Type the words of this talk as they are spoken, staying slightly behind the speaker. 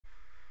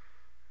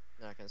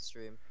not gonna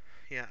stream.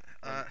 Yeah,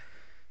 And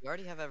you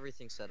already have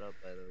everything set up,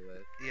 by the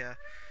way. yeah.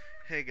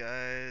 Hey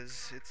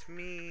guys, it's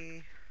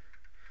me,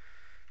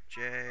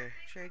 J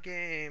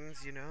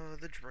Games, you know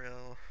the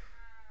drill.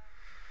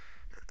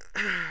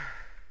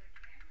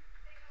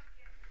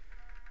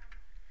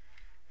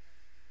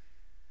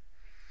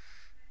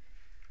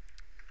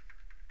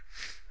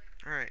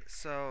 Alright,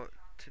 so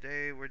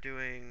today we're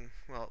doing,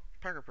 well,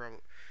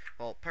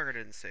 Parker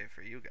didn't say it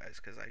for you guys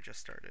because I just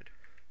started.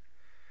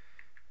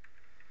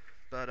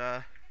 But,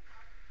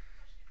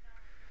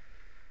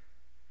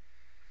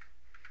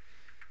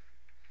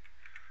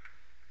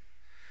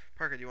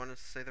 Parker, do you want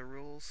us to say the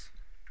rules?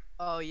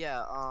 Oh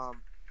yeah,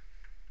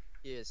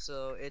 yeah.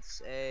 So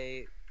it's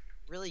a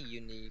really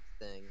unique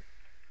thing.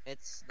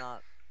 It's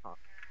not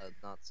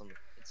some.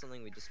 It's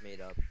something we just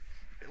made up.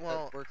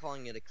 Well, We're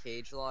calling it a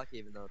cage lock,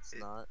 even though it's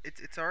not.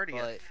 it's already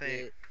a But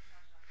thing.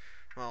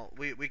 Well,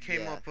 we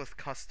came yeah, up with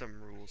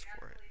custom rules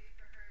for it.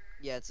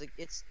 yeah.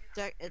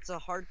 It's a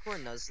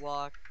hardcore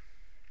nuzlocke,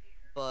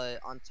 but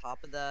on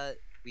top of that,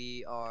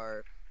 we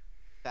are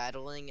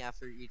battling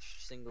after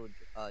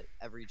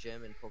every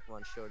gym in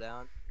Pokemon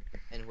Showdown,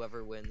 and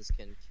whoever wins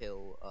can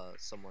kill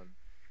someone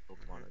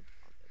Pokemon Hmm. on the other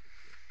team.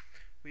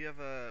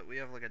 We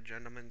have like a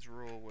gentleman's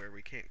rule where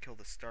we can't kill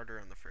the starter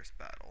on the first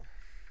battle.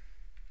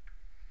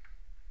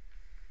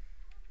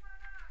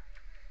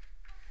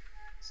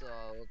 So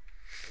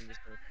I'm just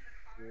gonna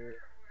here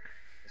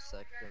a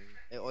second.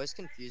 It always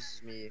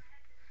confuses me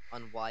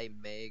on why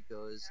May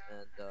goes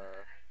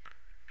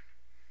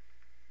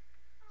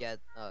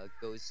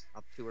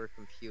up to her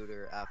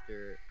computer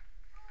after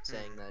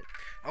saying Hmm. that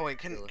Oh wait,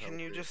 can she'll can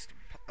help you her. just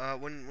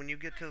when you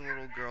get to the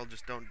little girl,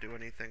 just don't do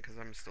anything because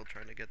I'm still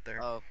trying to get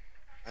there. Oh,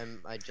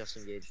 I just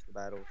engaged the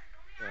battle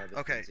between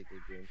Okay,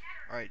 Ziggly Green.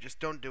 all right, just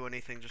don't do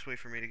anything. Just wait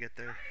for me to get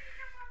there.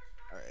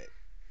 All right.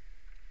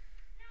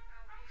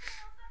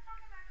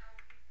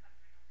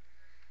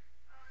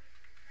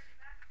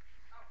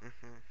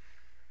 Mhm.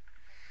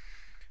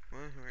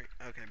 Well, right.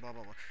 Okay. Blah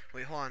blah blah.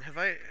 Wait, hold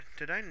on.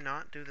 Did I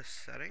not do the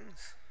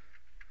settings?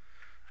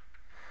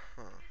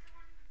 Huh.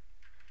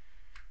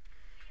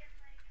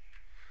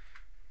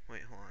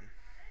 Wait, hold on.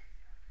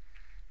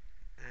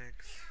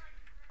 X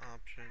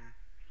option.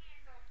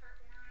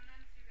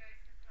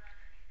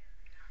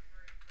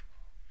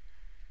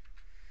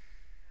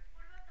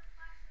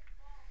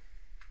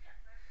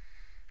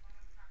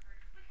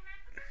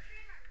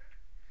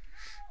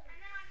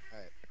 All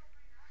right.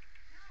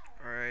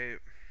 All right.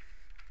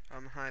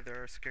 Hi,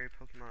 there are scary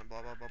Pokemon.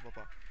 Blah blah blah blah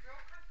blah.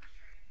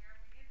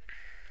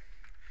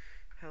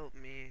 Help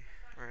me.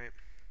 All right.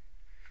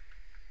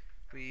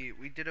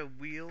 We did a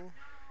wheel.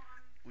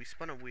 We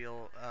spun a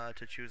wheel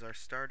to choose our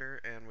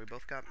starter, and we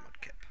both got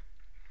Mudkip.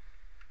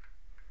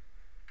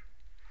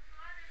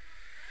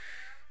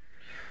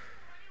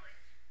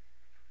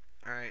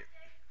 All right.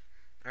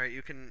 All right.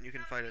 You can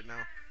fight it now.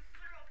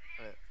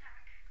 All right.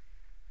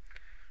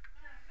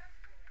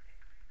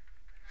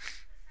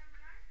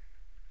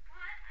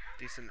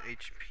 Decent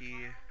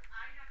HP.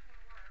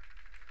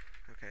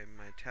 Okay,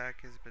 my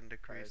attack has been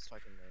Sorry, I was decreased.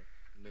 talking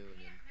to Moon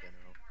in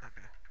general.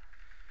 Okay.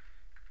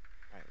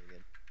 All right, we're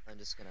good. I'm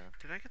just gonna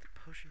Did I get the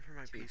potion for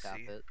my two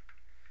tap PC? it.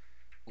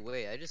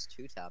 Wait, I just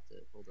two tapped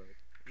it. Hold up.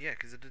 Yeah,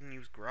 because it didn't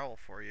use Growl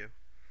for you.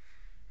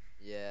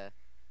 Yeah.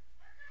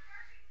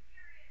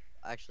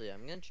 Actually,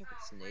 I'm gonna check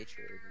its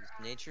nature because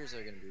natures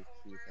are gonna be the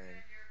key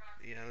thing.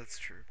 Yeah, that's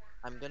true.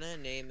 I'm gonna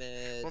name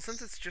Well, it.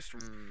 since it's just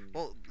Hmm.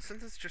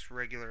 since it's just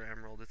regular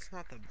Emerald, it's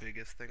not the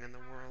biggest thing in the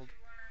world.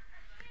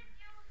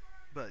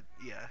 But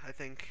yeah, I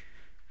think.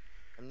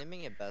 I'm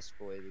naming it Best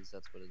Boy because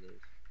that's what it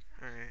is.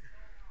 All right.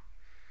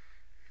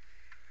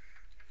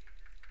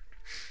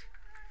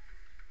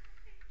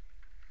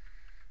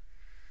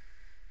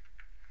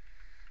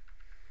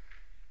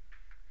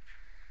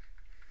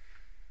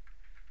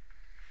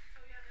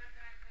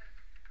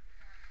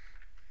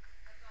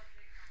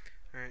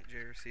 All right, Jay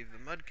received the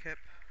Mudkip.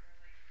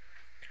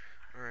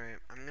 All right,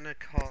 I'm gonna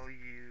call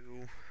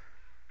you.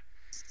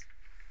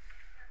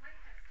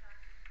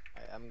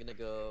 Alright, I'm gonna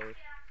go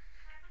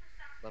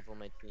level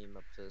my team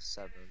up to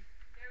 7.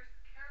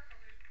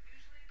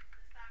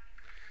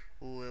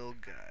 Lil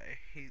guy.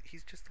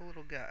 He's just a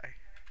little guy.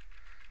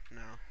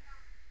 No.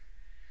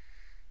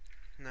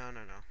 No,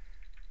 no, no.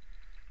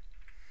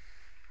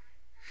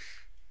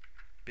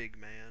 Big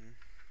man.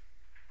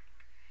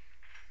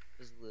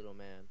 This little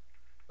man.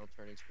 He'll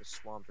turn into a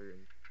swamper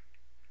and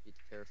be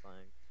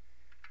terrifying.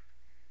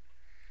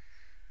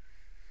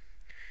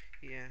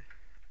 Yeah.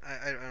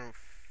 I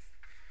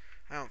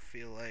don't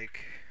feel like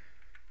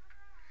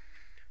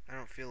I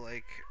don't feel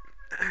like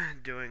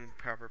doing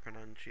proper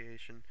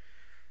pronunciation.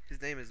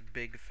 His name is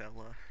Big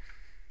Fella,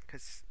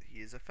 cause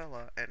he is a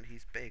fella and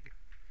he's big.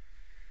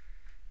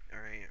 All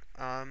right.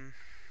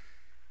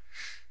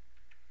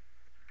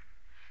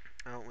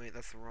 Oh wait,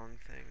 that's the wrong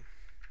thing.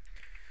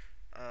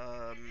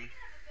 Um.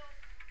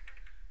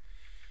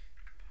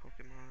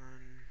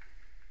 Pokemon.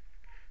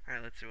 All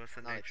right, let's see what's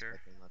the Not nature.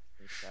 expecting much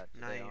from chat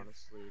today, Naive.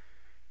 honestly.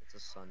 It's a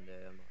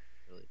Sunday. I'm not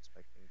really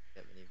expecting to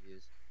get many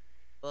views.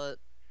 But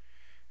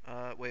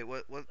Wait,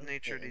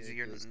 nature and does it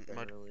your goes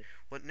mud? generally.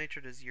 What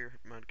nature does your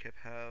mudkip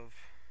have?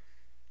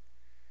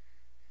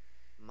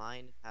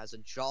 Mine has a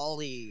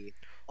jolly.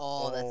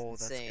 Oh, that's Oh,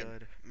 that's insane.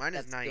 good. Mine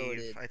is That's naive.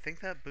 goaded. I think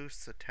that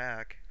boosts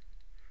attack.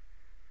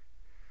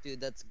 Dude,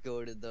 that's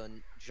goaded though.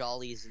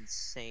 Jolly is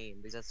insane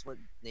because that's what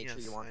nature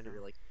you Yes, want I for know.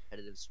 your like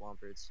competitive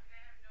swampers.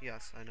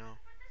 Yes, I know.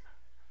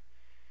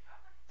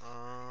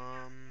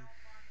 Um,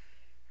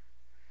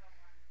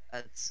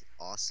 That's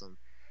awesome.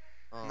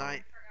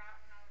 night.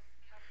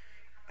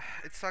 Um,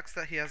 It sucks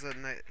that he has a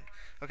night.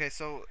 Okay,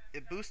 so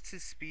it boosts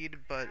his speed,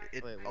 but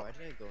wait, why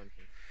did I go in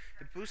here?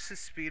 it boosts his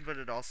speed, but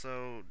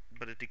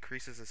it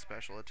decreases his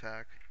special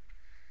attack.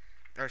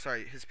 Or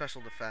sorry, his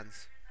special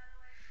defense.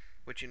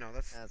 Which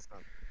that's That's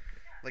not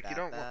like you that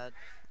don't want. bad,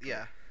 but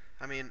Yeah,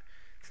 I mean,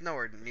 it's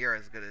nowhere near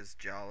as good as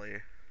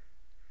Jolly.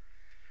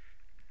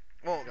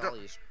 Well,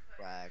 Jolly's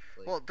cracked.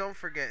 don't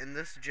forget in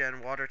this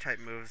gen, water type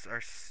moves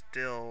are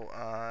still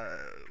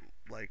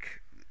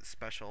like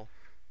special.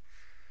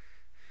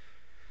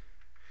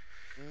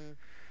 Mm,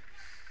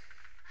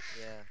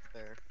 yeah,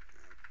 fair.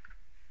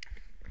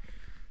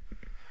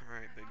 All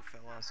right, big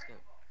fella. It's gonna,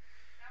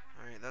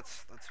 All right,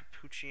 that's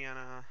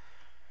Poochiana.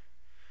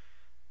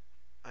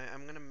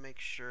 I'm gonna make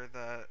sure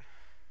that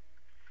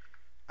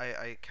I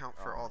account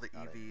for oh all my the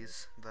god, I EVs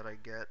missed. that I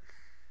get.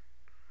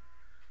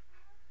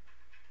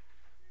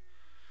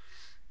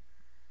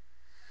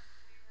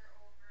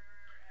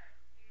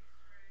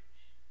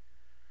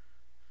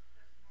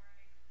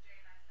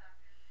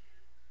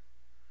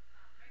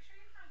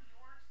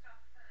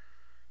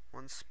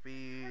 One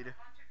speed,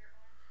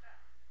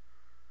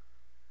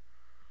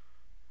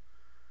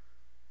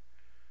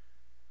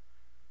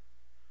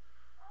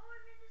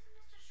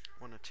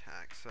 one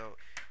attack. So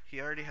he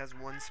already has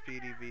one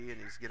speed EV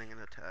and he's getting an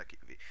attack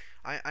EV.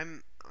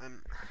 I'm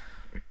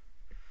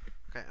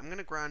okay. I'm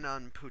gonna grind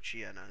on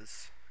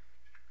Poochienas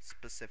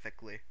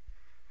specifically.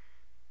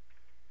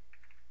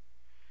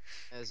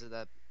 Is it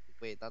that?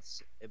 Wait,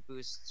 that's it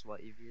boosts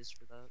what EVs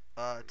for that?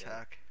 I forget.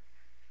 Attack,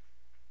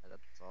 Yeah,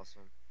 that's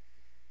awesome.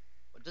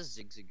 What does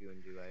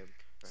Zigzagoon do? I'm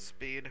trying to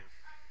speed.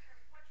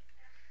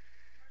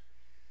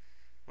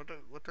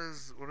 remember. What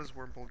does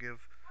Wurmple give?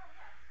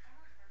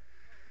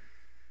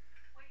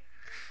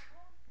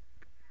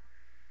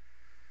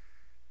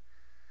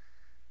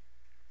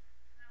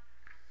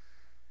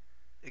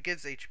 It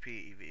gives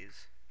HP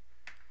EVs.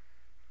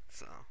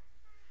 So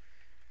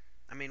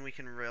I mean we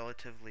can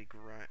relatively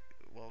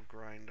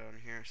grind on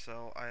here.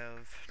 So I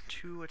have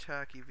two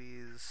attack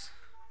EVs.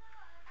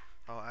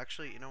 Oh,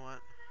 actually, you know what?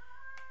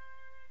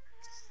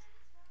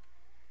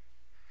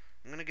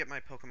 I'm gonna get my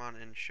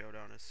Pokemon in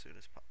Showdown as soon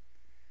as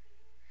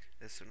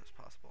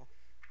possible.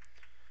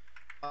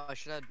 Oh, I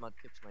should add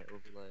Mudkip to my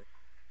overlay.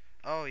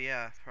 Oh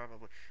yeah,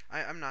 probably.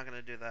 I'm not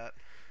gonna do that.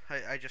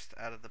 I just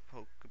added the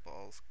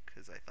Pokeballs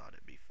because I thought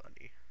it'd be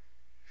funny.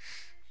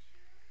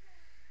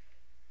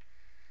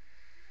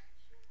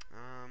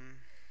 Um,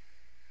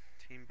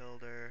 team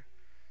builder,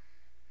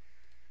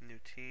 new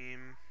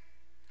team,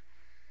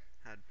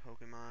 add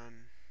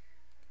Pokemon.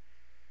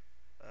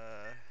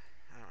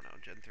 I don't know,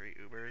 Gen 3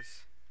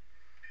 Ubers.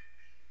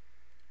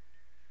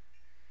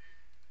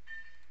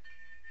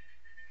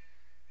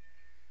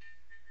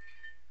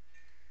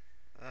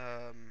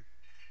 Um,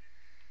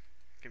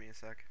 give me a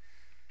sec.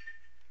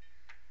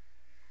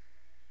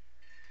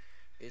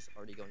 He's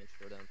already going in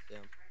Showdown.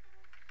 Damn.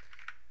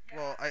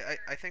 Well,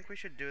 I think we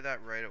should do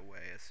that right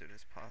away as soon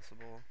as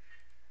possible.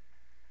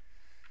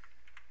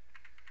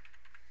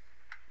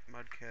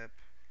 Mudkip.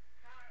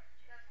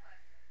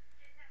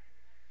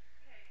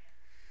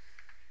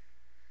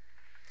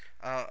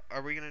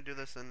 Are we gonna do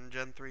this in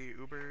Gen 3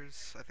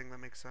 Ubers? I think that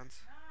makes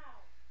sense.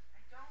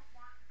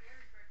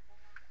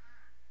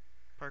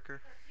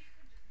 Parker.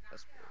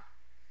 That's weird.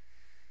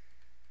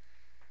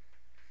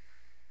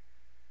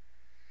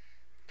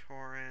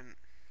 Torrent.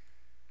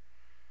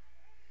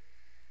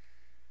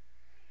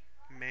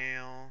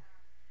 Mail.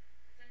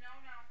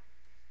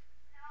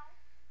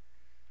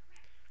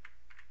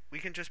 We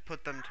can just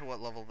put them to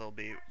what level they'll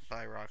be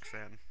by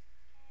Roxanne.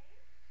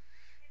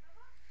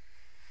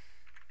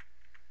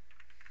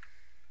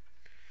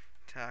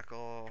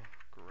 Tackle.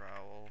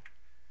 Growl.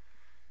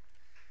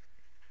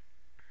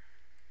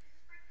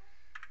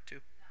 2.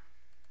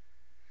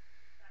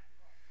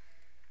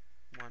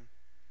 1.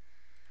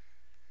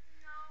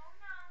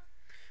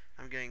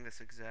 I'm getting this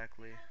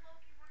exactly.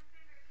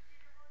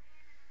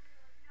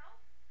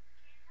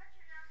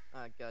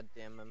 Ah, god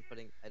damn, I'm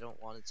putting. I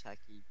don't want attack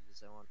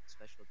EVs. I want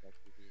special attack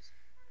EVs.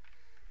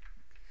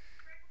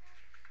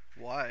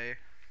 Why?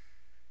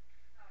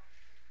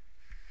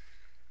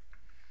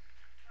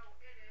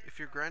 If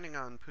you're grinding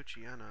on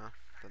Poochiana,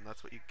 then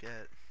that's what you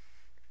get.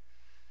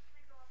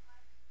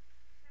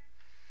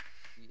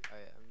 I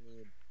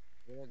need.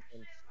 I'm gonna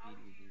grind speed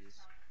EVs.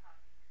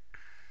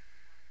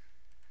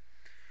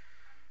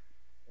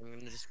 I'm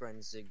gonna just grind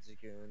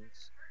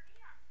Zigzagoons.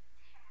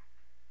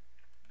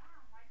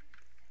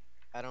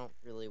 I don't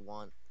really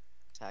want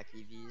attack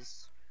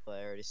EVs, but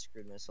I already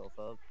screwed myself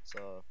up,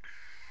 so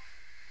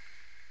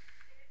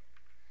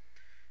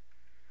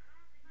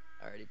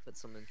I already already put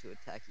some into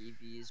attack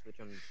EVs, which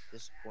I'm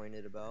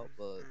disappointed about,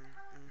 but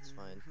it's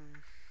fine.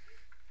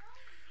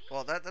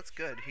 Well, that's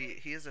good.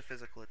 He is a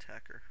physical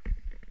attacker,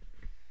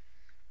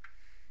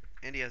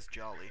 and he has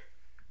Jolly.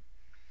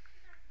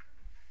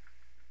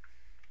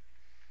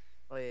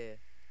 Oh yeah,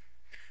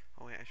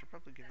 Oh wait, I should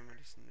probably give him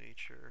a just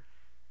nature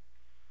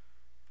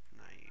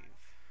naive.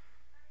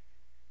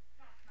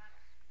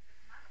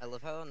 I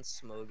love how on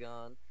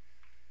Smogon,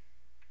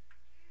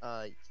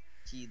 uh,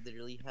 he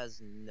literally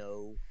has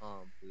no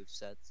move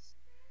sets.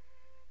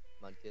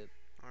 Mudkip.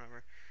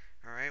 Whatever.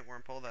 All right,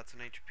 Wormpole. That's an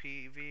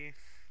HP EV.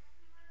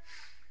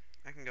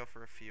 I can go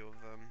for a few of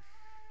them.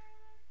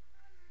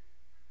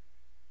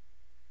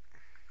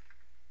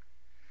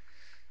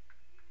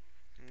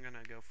 I'm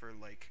gonna go for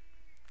like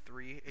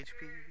 3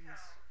 HP EVs.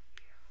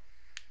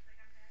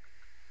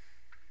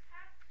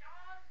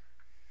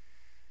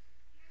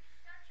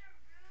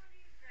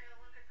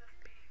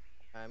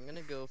 I'm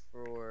gonna go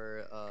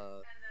for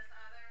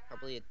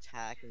probably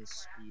attack and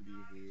speed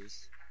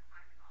EVs.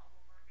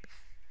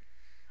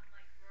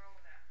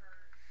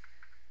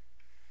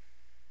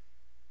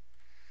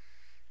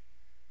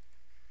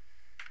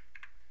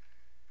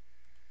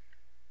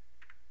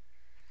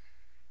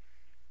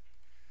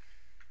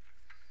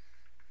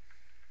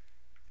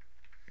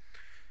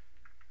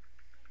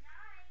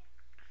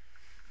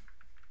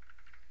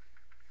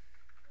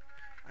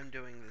 I'm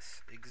doing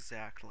this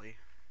exactly.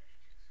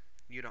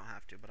 You don't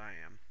have to, but I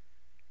am.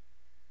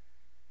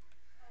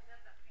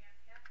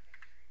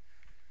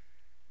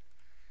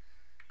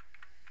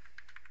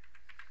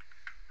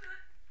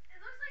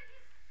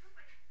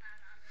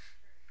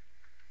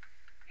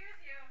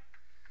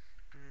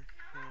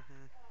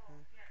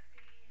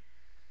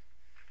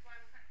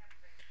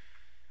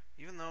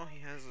 Even though he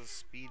has a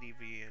speed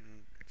EV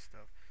and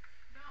stuff.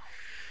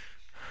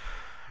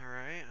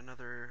 Alright,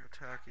 another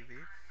attack EV.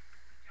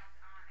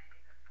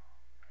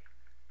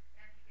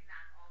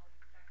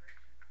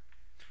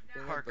 I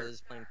think my Parker.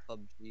 brother's playing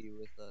PUBG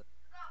with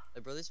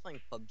my brother's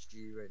playing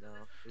PUBG right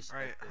now.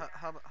 Alright, Respect it.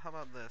 how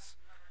about this? Oh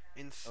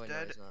wait, no,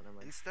 Instead he's not. Never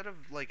mind. instead of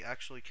like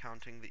actually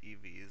counting the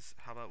EVs,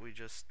 how about we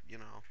just,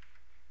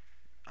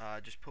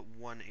 just put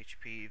 1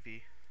 HP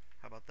EV?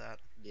 How about that?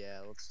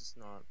 Yeah, let's just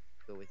not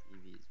go with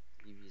EVs.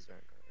 EVs are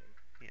annoying.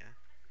 Yeah.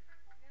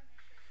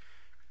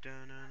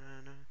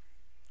 Da-na-na-na.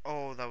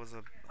 Oh, that was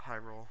a high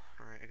roll.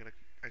 Alright,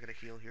 I gotta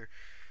heal here.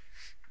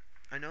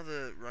 I know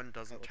the run Alright,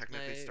 doesn't what's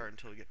technically my start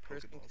until you get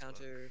first Pokeballs, but.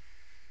 encounter?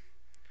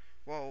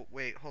 Whoa,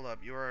 wait, hold up.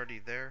 You're already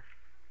there?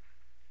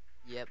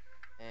 Yep.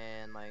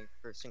 And my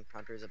first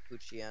encounter is a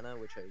Poochyena,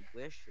 which I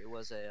wish it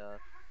was a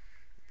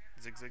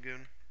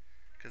Zigzagoon?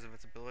 Because of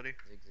its ability?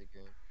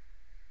 Zigzagoon.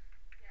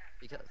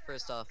 Because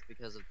first off,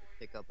 because of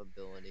the pickup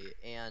ability,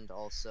 and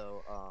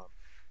also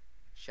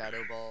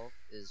Shadow Ball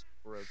is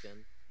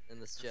broken in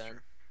this That's true.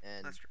 gen,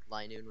 and That's true.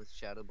 Linoon with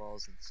Shadow Ball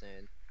is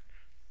insane.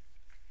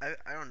 I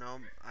don't know.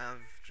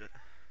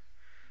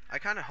 I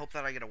kind of hope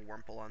that I get a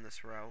Wurmple on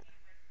this route.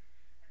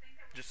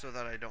 Just so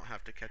that I don't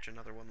have to catch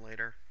another one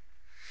later.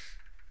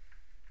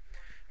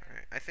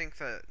 Alright, I think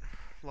that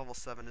level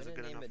 7 I'm is a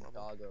gonna good name enough it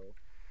level. Doggo.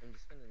 I'm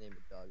just gonna name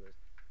it Doggo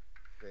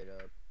straight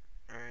up.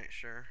 Alright,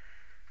 sure.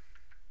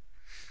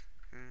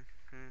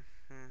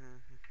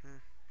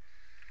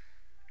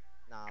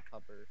 Nah,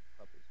 Pupper.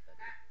 Pupper's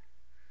better.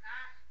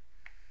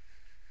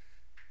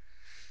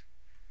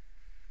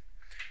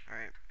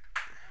 Alright.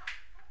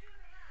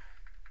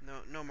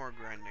 No more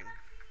grinding.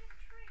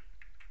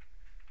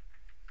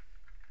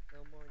 No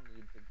more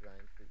need to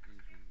grind for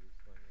EVs,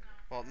 my man.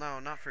 Well, no,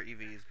 not for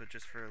EVs, but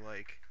just for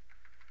like.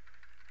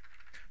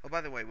 Oh,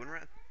 by the way, when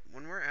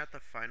we're at the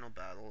final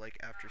battle, like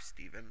after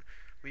Steven,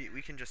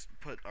 we can just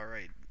put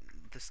alright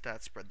the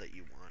stat spread that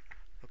you want.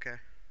 Okay.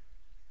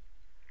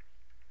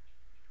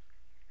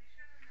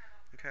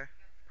 Okay,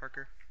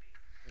 Parker.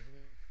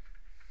 Mhm.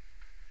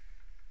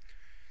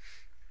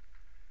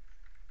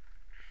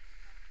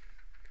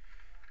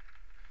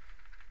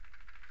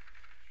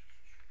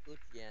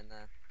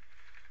 Poochyena.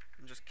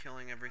 I'm just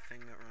killing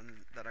everything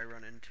that I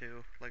run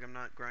into. Like I'm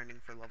not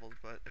grinding for levels,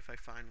 but if I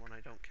find one, I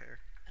don't care.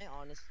 I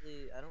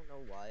honestly, I don't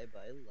know why,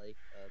 but I like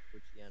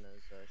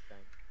Poochyena's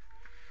shiny.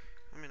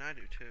 I mean, I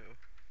do too.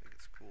 I think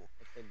it's cool.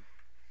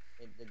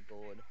 Like the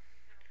gold.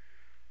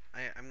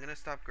 I'm gonna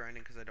stop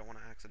grinding because I don't want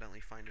to accidentally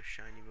find a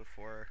shiny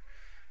before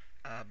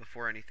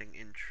anything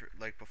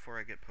like before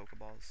I get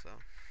Pokeballs. So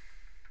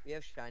We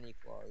have shiny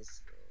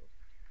claws, so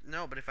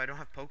no, but if I don't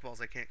have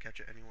Pokeballs, I can't catch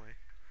it anyway.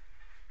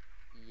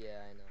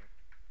 yeah, I know.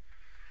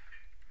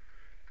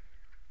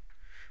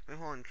 Wait,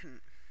 hold on.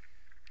 Can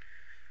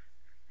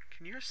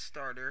your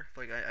starter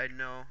like I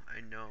know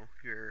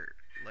you're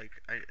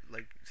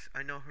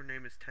I know her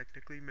name is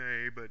technically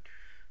May, but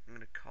I'm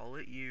gonna call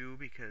it you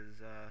because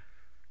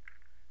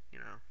you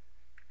know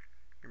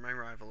you're my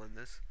rival in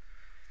this.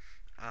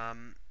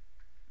 Um,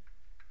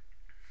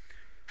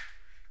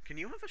 can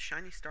you have a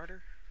shiny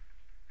starter?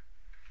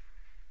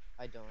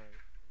 I don't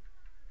have.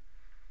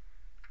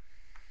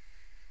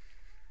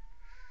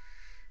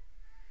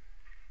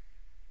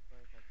 I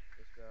have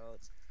this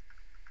route.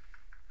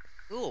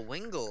 Ooh, a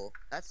Wingull.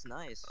 That's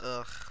nice.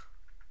 Ugh.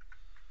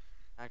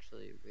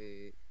 Actually,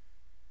 wait.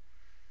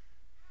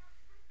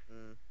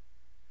 Mm,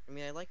 I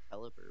mean, I like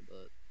Pelipper,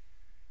 but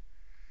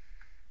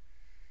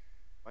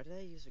why did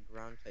I use a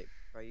ground type?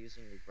 Try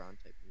using a ground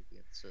type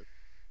movie instead.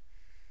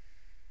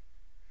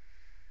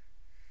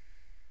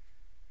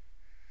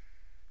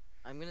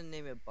 I'm gonna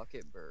name it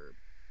Bucket Burb.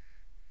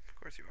 Of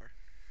course you are.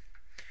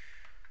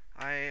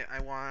 I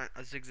want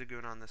a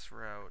Zigzagoon on this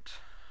route.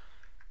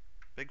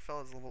 Big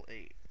fella's level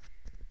 8.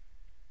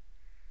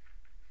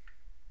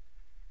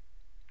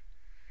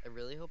 I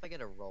really hope I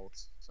get a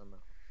Ralt somehow.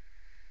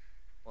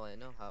 Well, I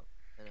know how,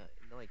 and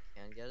I know I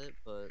can get it,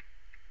 but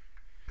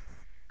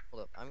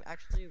hold up. I'm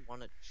actually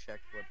want to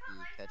check what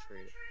the catch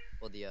rate,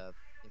 well, the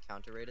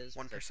encounter rate is,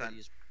 because I could 1%.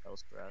 use Repel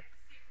Strat.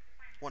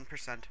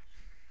 1%.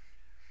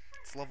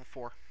 It's level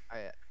 4.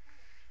 I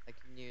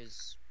can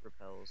use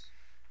Repels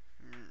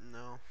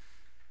No.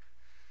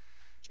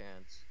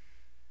 chance.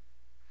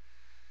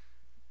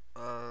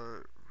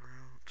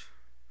 Route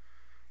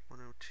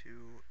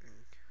 102.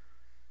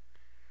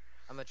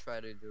 I'm gonna try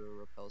to do a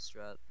Repel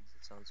Strat because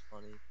it sounds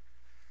funny.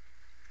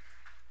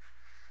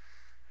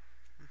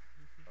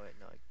 Oh wait,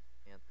 no, I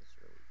can't this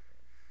early. Damn.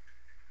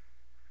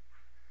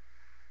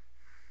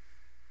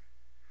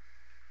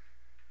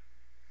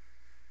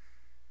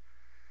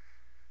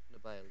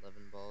 I'm gonna buy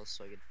 11 balls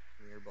so I get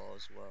Premier Ball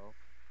as well.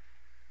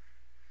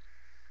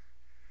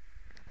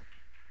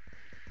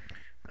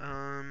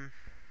 Um.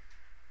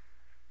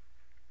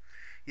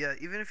 Yeah,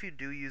 even if you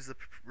do use the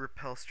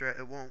repel strat,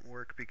 it won't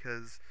work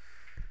because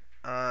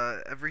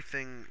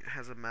everything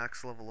has a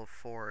max level of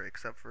 4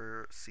 except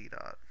for C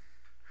dot.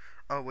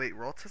 Oh wait,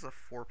 Ralt has a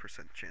 4%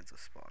 chance of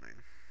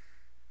spawning.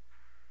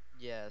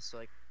 Yeah, so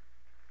like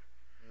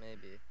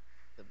maybe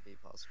could be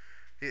possible.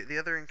 The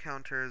other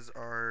encounters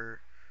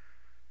are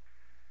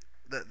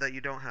that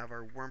you don't have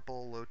are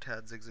Wurmple,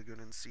 Lotad,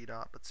 Zigzagoon, and C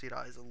dot, but C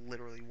dot is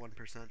literally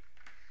 1%.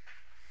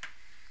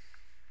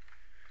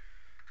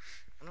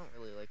 I don't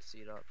really like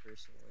C dot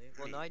personally.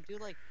 Well, no, I do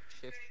like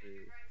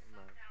Shiftry. I'm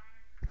not.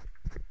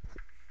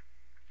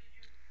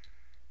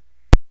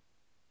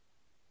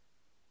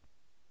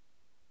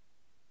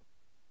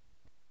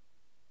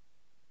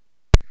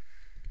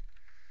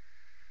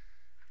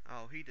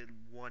 Oh, he did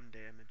 1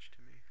 damage to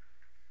me.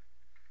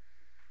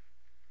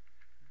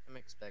 I'm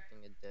expecting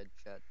a dead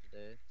chat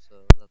today,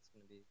 so that's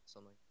gonna be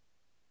something.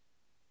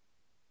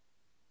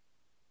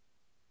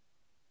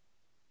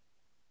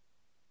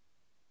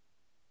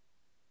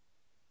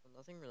 Well,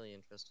 nothing really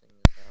interesting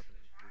is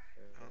happening to be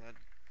fair. Oh, Though. that.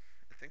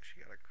 I think she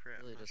got a crit.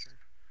 I'm Really not just sure.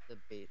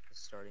 debate the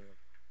starting of.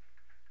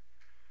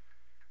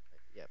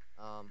 Yep.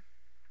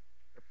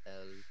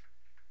 Repel.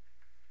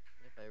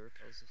 Can I buy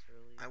repels this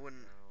early? I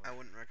wouldn't. No. I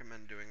wouldn't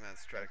recommend doing that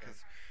Yeah, I strat can.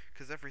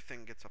 because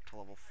everything gets up to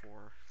level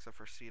 4 except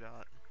for C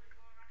dot.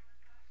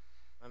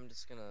 I'm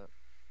just gonna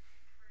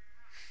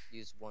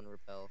use one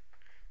repel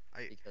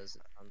I because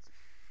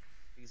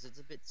it's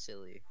a bit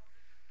silly.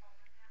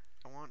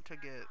 I want to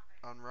get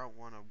on Route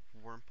 1 a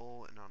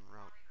Wurmple, and on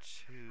Route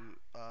 2,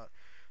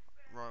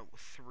 Route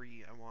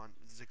 3, I want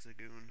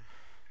Zigzagoon.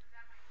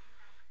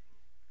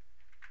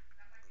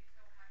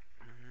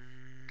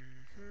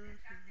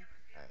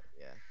 Alright,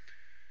 yeah.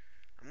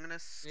 I'm gonna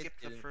It skip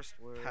the didn't first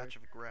work. patch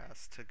of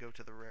grass to go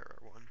to the rarer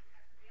one.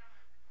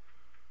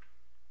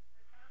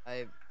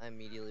 I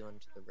immediately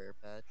went to the rare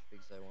patch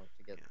because I want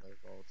to get Yeah. the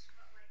vaults.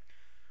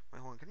 Wait,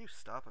 hold on, can you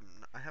stop?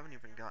 I haven't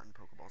even gotten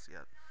Pokeballs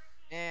yet.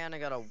 And I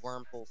got a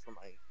Wurmple for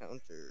my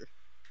encounter.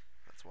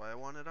 That's why I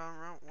want it on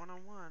Route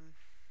 101.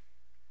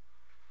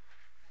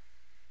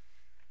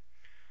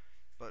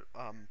 But,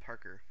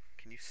 Parker,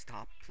 can you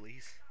stop,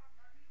 please?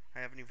 I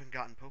haven't even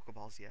gotten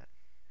Pokeballs yet.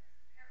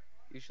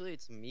 Usually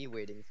it's me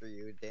waiting for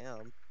you,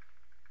 damn.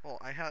 Well,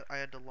 I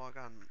had to log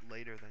on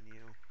later than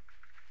you.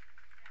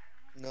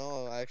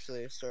 No,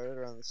 actually I started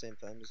around the same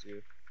time as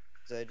you.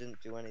 Because I didn't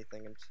do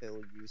anything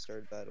until you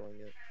started battling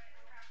it.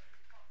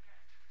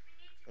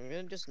 I'm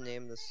gonna just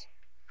name this.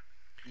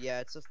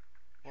 Yeah, it's a.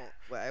 Well,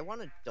 Wait, I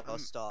want a um,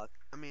 Dustock,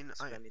 I mean,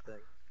 if anything.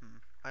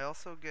 I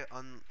also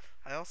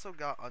I also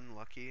got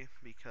unlucky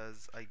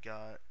because I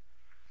got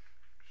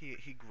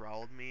he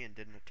growled me and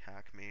didn't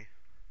attack me.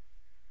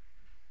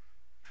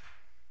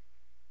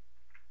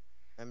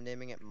 I'm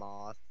naming it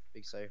Moth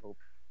because I hope,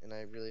 and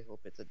I really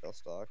hope it's a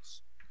Dustox.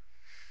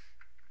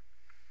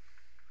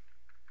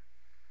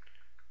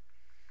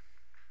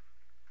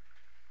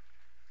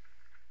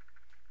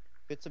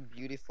 If it's a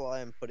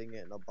Beautifly, I'm putting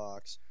it in a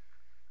box.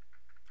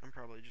 I'm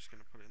probably just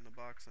gonna put it in the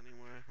box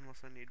anyway,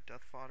 unless I need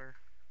death fodder.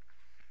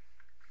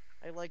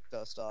 I like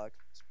Dustox,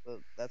 but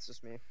that's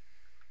just me.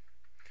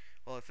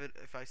 Well,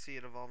 if I see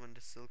it evolve into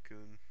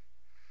Silcoon,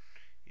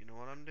 you know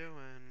what I'm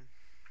doing.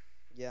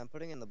 Yeah, I'm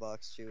putting it in the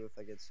box too if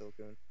I get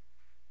Silcoon.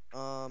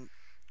 Um,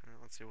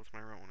 Alright, let's see what's my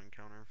route 1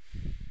 encounter.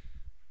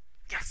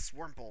 Yes,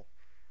 Wurmple.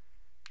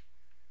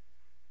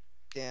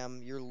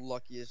 damn, you're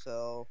lucky as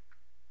hell.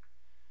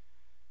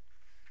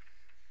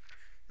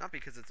 Not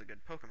because it's a good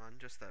Pokemon,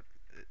 just that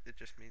it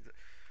just means it.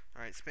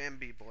 All right, spam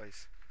B,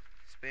 boys.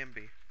 Spam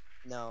B.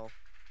 No,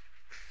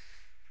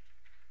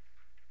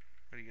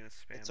 What are you gonna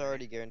it's spam, A?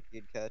 already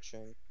guaranteed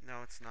catching.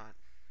 No, it's not.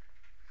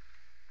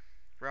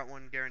 Route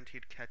 1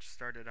 guaranteed catch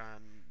started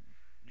on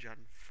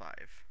Gen 5.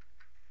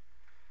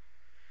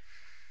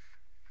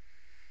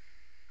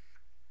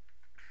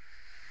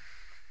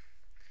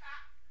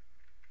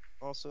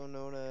 Also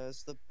known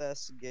as the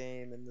best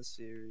game in the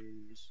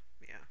series.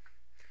 Yeah.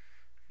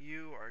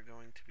 You are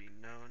going to be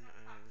known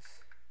as.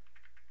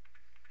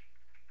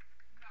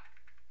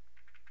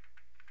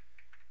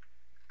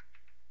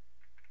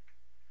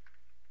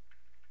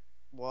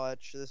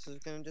 Watch, this is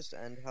gonna just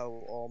end how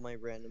all my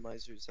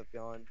randomizers have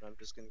gone. I'm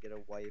just gonna get a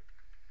wipe.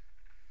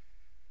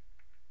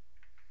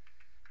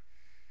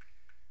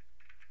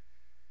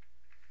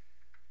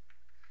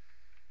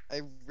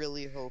 I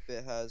really hope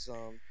it has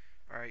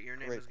Alright, your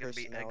the name right is going to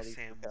be Egg personality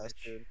for Sandwich.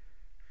 Casper.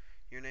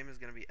 Your name is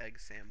going to be Egg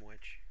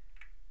Sandwich.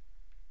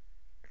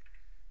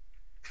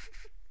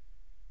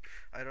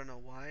 I don't know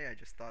why, I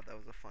just thought that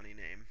was a funny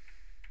name.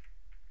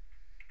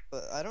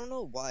 But I don't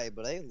know why,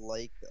 but I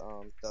like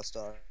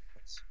Dustox.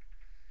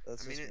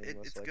 That's I mean, just me,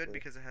 most it's good likely.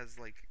 because it has,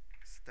 like,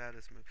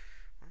 status move.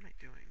 What am I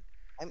doing?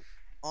 I'm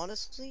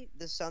honestly,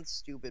 this sounds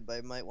stupid, but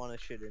I might want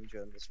to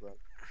Shedinja in this run.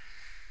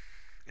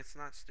 It's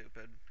not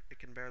stupid. It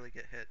can barely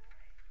get hit.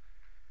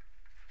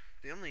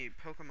 The only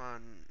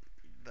Pokemon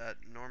that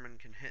Norman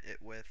can hit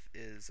it with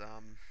is,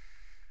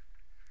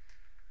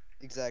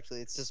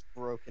 Exactly, it's just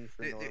broken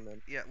for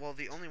Norman. yeah, well,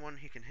 the only one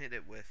he can hit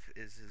it with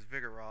is his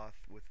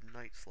Vigoroth with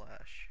Night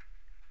Slash.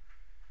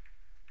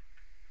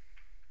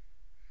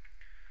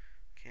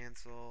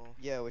 Cancel.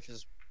 Yeah, which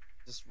is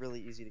just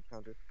really easy to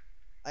counter.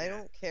 I Yeah,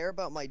 don't care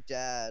about my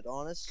dad,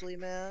 honestly,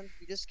 man.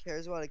 He just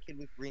cares about a kid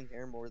with green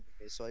hair more than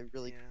me, so I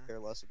really could yeah. care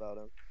less about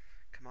him.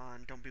 Come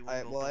on, don't be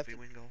I Wingle, well, I don't have be to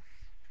Wingle.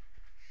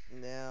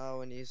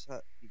 now, and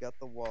he got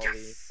the Wally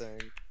Yes!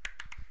 thing.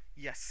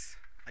 Yes!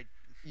 I,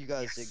 You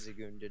got yes.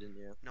 Zigzagoon, didn't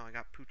you? No, I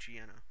got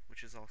Poochyena,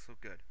 which is also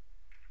good.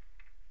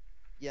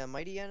 Yeah,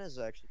 Mighty Anna is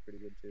actually pretty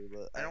good too,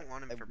 but I don't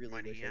want him I for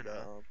really wish I got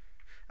Mightyena.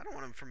 I don't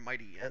want him for what?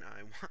 Mightyena.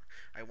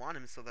 I want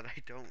him so that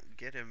I don't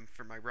get him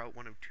for my Route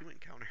 102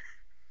 encounter.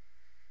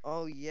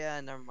 Oh yeah,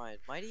 never mind.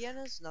 Mighty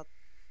Anna's not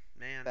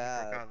Man, he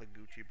broke bad. out of the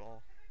Gucci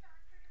ball.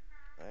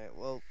 All right,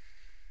 well,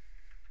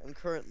 I'm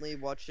currently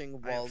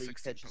watching I have Wally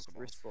 16 catch his Pokeballs.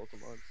 first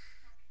Pokemon.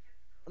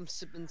 I'm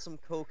sipping some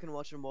Coke and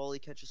watching Wally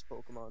catch his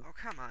Pokemon. Oh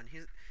come on,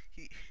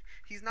 he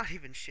he's not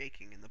even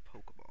shaking in the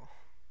Pokeball.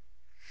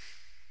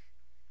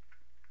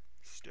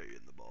 Stay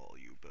in the ball,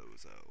 you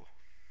bozo.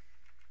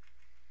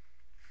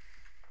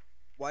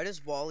 Why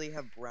does Wally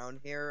have brown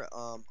hair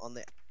on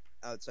the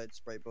outside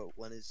sprite, but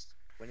when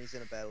he's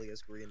in a battle he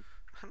has green?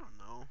 I don't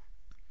know.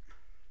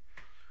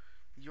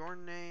 Your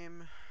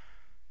name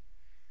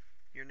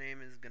your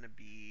name is gonna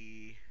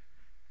be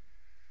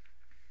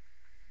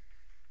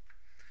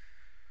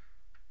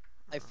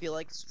I feel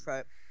like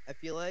um, I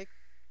feel like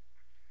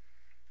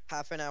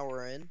half an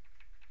hour in,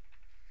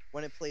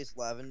 when it plays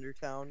Lavender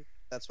Town,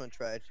 that's when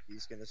tragedy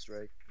is gonna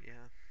strike. yeah.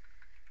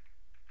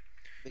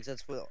 Because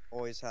that's what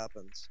always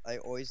happens. I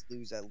always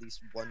lose at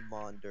least one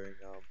mon during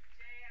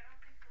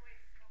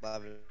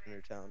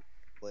Lavender Town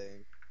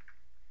playing.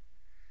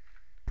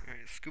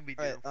 Alright, Scooby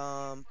All Doo.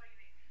 right,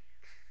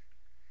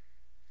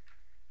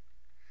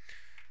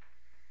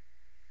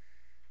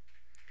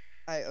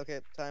 hi, okay,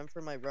 time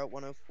for my Route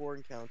 104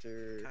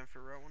 encounter. Time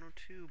for Route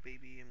 102,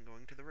 baby. I'm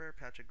going to the rare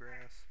patch of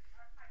grass.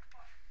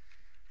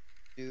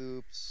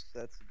 Dupes,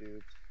 that's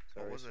dupes.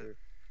 What Sorry, was it? sir.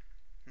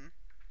 Hmm?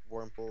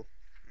 Wormhole.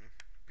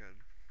 Good.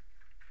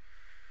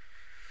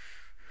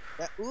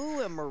 That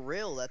ooh, a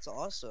Marill, that's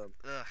awesome.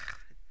 Ugh.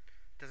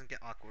 Doesn't get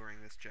Aqua Ring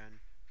this gen.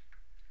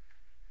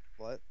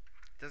 What?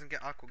 Doesn't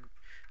get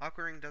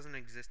Aqua Ring doesn't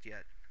exist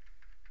yet.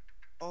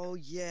 Oh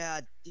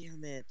yeah,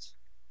 damn it.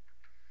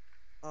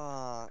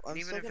 And I'm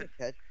even still if gonna it,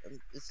 catch.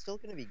 It's still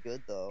gonna be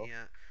good though,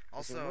 yeah.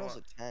 because Also, Maril's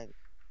a tank.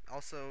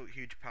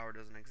 huge power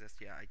doesn't exist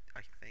yet.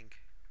 I think.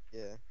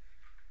 Yeah.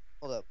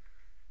 Hold up.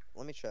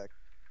 Let me check.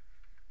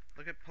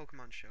 Look at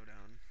Pokemon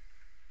Showdown.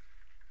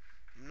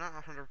 I'm not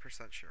 100%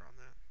 sure on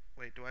that.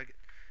 Wait, do I get?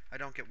 I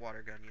don't get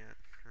Water Gun yet.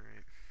 All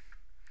right.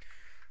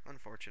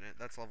 Unfortunate.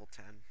 That's level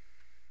 10.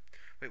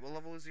 Wait, what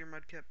level is your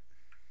Mudkip?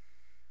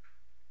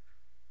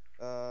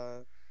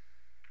 Uh,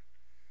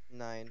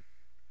 9.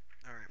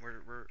 All right,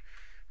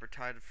 we're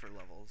tied for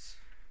levels.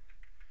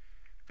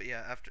 But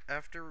yeah,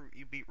 after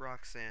you beat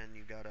Roxanne,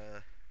 you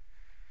gotta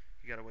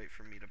wait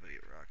for me to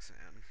beat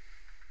Roxanne.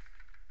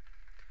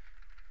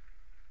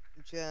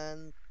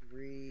 Gen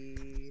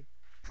 3.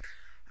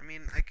 I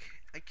mean, I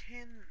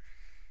can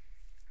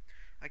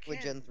I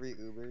With can't. Gen 3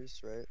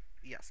 Ubers, right?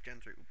 Yes, Gen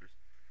 3 Ubers.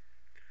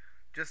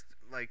 Just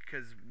like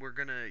because we're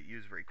gonna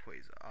use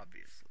Rayquaza,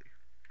 obviously.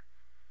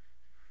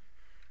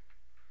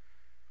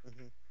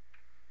 Mm-hmm.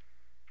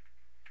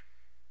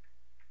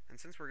 And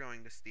since we're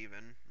going to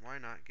Steven, why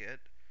not get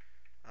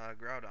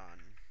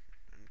Groudon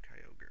and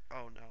Kyogre?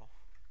 Oh no,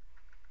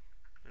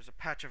 there's a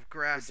patch of Wait,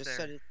 grass just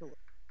there.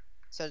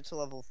 set it to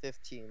level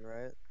 15,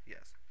 right?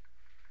 Yes.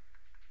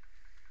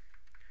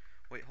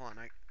 Wait, hold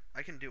on.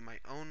 I can do my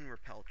own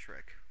repel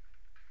trick.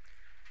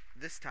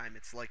 This time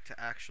it's like to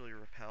actually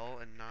repel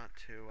and not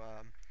to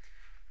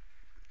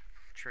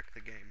trick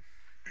the game.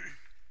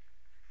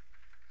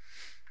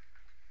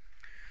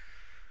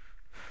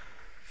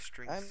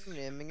 strings. I'm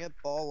naming it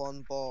ball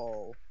on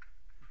ball.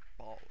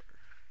 Baller.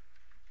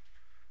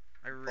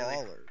 I really,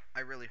 Baller. I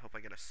really hope I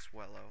get a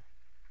Swellow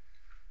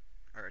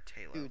or a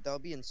Talo. Dude, that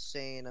would be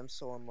insane. I'm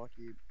so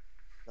unlucky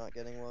not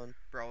getting one.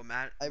 Bro,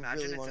 I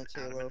imagine really it's want an a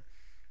adamant. Talo.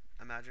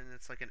 Imagine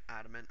it's like an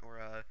adamant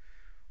or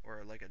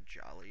like a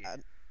jolly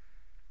Ad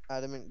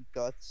Adamant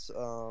Guts,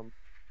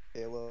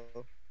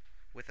 Halo.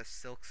 with a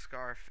silk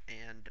scarf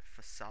and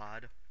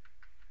facade.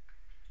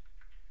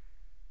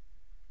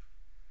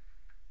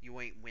 You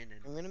ain't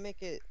winning. I'm gonna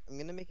make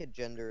it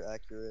gender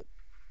accurate.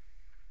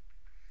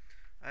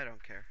 I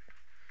don't care.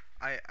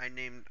 I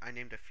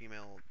named a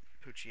female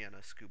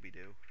Puchiana Scooby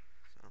Doo.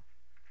 So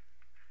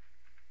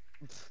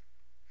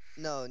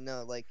No,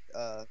 no, like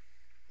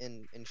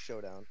in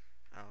Showdown.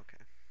 oh,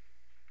 okay.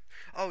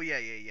 Oh yeah,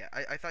 yeah, yeah.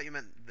 I thought you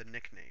meant the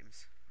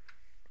nicknames.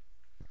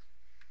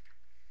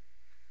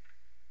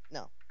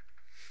 No,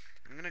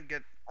 I'm gonna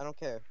get. I don't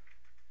care.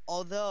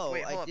 Although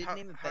Wait, I hold up. did How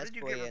name a how did best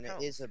you get boy and it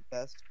is repels? a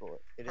best boy.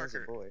 It is a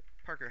Parker, boy.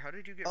 Parker, how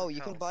did you get Oh,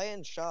 you can repels? buy it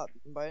in shop.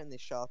 You can buy it in the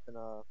shop in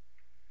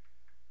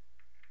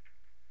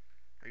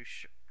Are you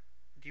sure?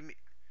 Do you mean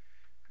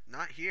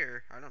not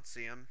here? I don't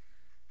see him.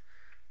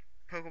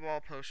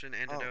 Pokeball, potion, oh,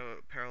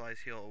 antidote,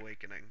 paralyze, heal,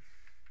 awakening.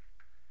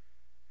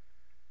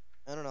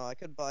 I don't know. I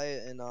could buy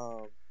it in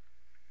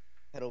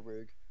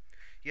Heidelberg.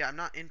 Yeah, I'm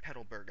not in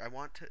Petalburg. I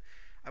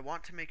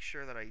want to make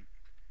sure that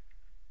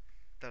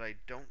I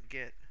don't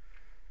get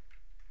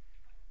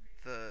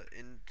the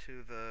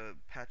into the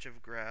patch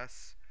of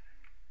grass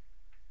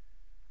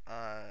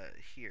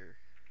here.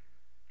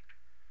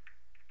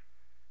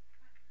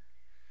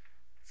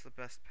 It's the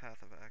best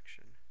path of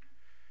action.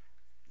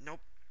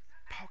 Nope.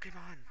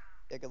 Pokemon.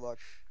 Cagelocke.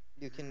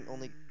 You can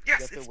only you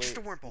Yes, have to it's just wait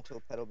a Wurmple.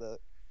 until Petalburg.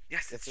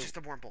 Yes, You have it's to. just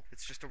a Wurmple.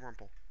 It's just a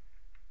Wurmple.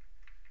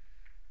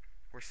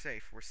 We're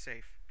safe. We're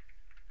safe.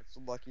 It's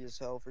lucky as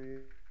hell for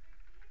you.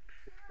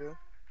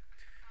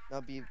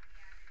 Now be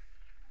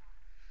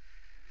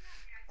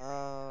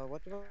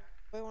what do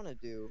I want to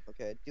do?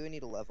 Okay, do I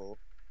need a level?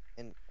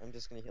 And I'm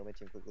just gonna heal my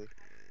team quickly.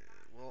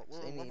 Will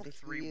So I a need level to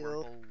 3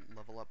 heal. Wurmple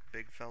level up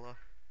big fella?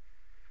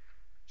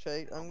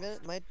 I'm gonna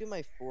Almost. might do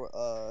my four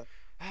Oh,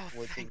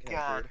 woods thank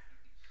God. encounter.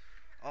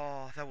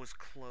 Oh, that was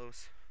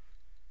close.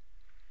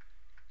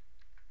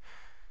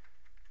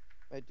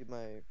 Might do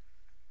my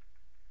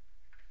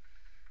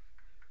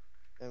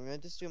I'm gonna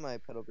just do my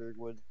Petalburg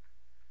woods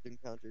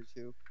encounter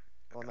too.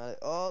 While Okay. I'm at it.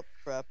 Oh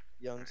crap,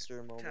 Alright.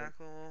 youngster moment.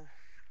 Tackle.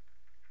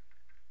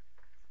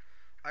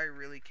 I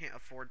really can't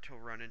afford to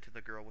run into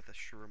the girl with a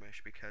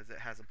Shroomish because it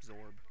has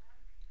Absorb.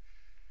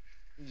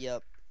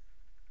 Yep.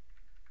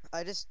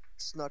 I just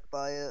snuck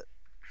by it.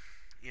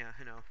 Yeah,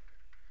 I know.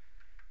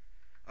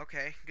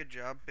 Okay, good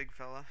job, big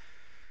fella.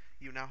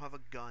 You now have a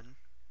gun.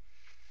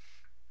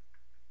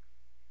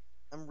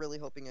 I'm really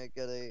hoping I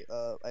get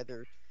a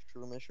either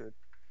Shroomish or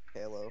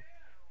Halo.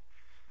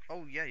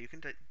 Oh yeah, you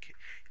can.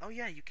 Oh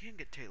yeah, you can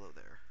get Talo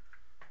there.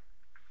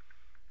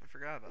 I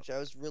forgot about Which I that.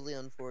 was really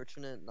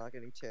unfortunate not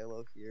getting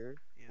Talo here.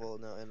 Yeah. Well,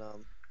 no, in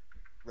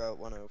Route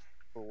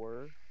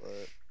 104,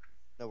 but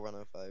no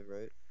 105,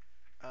 right?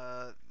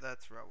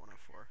 That's Route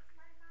 104.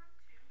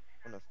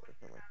 104.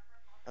 Never mind.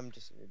 I'm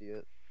just an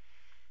idiot.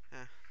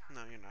 Eh,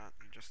 no, you're not.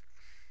 You just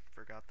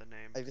forgot the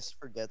name. I just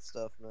forget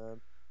stuff,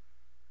 man.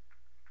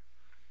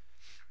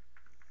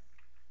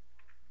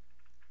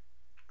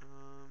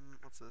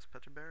 What's this?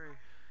 Pecha Berry?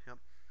 Yep.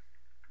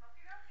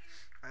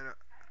 I don't.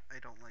 I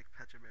don't like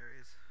Pecha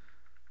Berries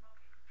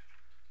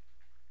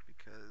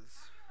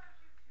because.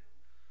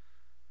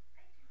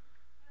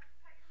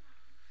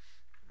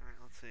 All right,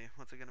 let's see.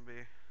 What's it gonna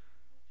be?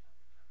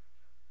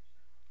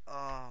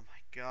 Oh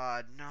my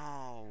God,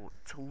 no!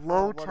 It's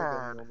Oh, water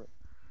gun Lotard. moment.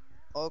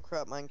 Oh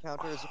crap, my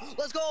encounter is. Oh,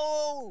 Let's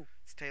go!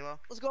 it's Talo.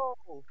 Let's go!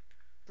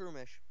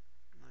 Shroomish.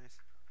 Nice.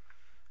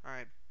 All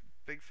right,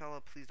 big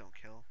fella, please don't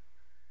kill.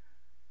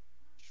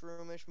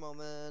 Shroomish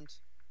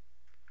moment.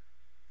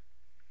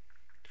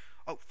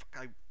 Oh,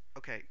 fuck,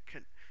 okay.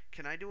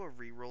 Can I do a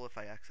reroll if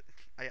I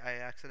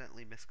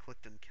accidentally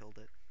misclicked and killed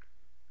it?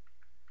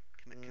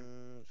 Can it can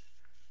Mm,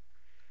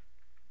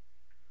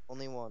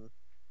 only one.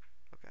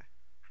 Okay.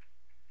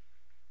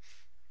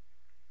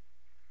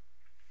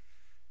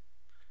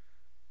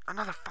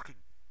 Another fucking.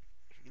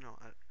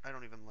 I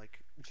don't even like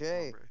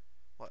Jay, Lombre.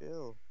 What?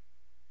 chill.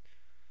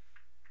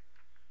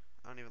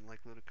 I don't even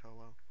like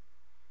Ludicolo.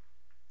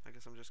 I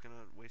guess I'm just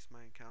gonna waste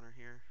my encounter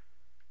here.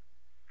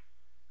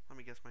 Let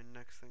me guess. My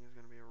next thing is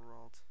gonna be a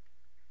Ralt.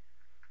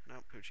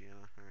 Nope,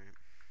 Puchiana. All right.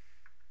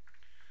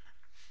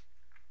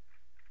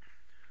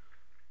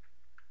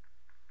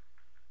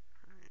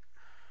 All right.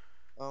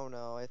 Oh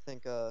no, I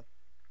think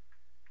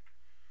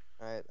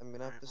Alright, I'm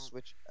gonna All have right. to Well,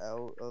 switch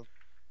out of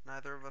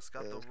neither of us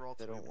got the this. I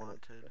Ralt we don't want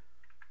it. wanted.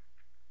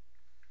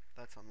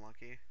 That's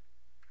unlucky.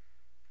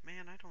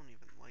 Man, I don't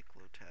even like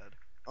Lotad.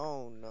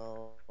 Oh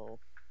no.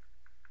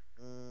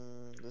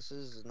 This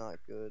is not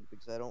good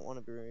because I don't want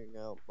to bring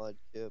out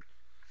Mudkip.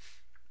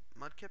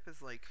 Mudkip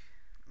is like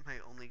my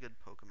only good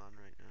Pokemon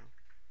right now.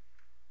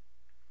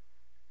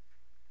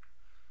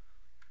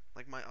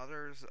 Like my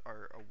others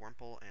are a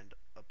Wurmple and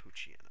a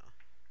Poochyena.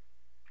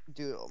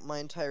 Dude, my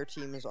entire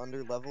team is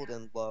under leveled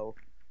and low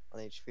on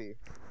HP.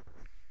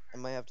 I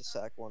might have to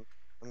sack one.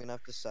 I'm gonna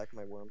have to sack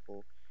my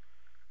Wurmple.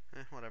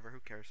 Whatever, who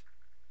cares?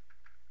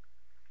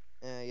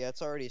 Yeah,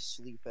 it's already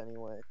asleep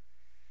anyway.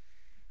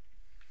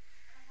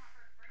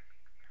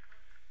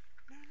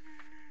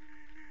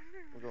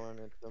 I'm going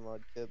into the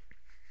mud kip.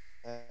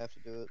 I have to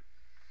do it.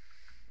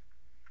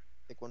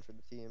 Take one for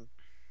the team.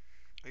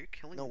 Are you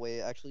No killing?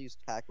 way, actually use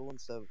tackle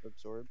instead of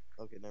absorb.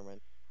 Okay, never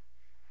mind.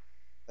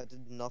 That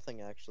did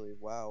nothing actually.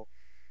 Wow.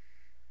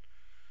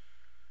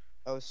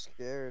 I was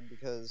scared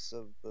because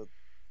of the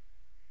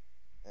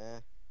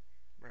Bruh.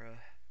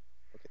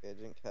 okay, I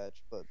didn't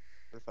catch, but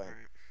we're fine.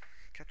 Alright.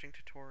 Catching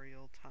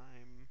tutorial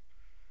time.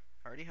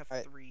 I already have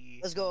Alright. 3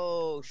 Let's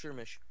elemental go, potions.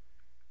 Shermish.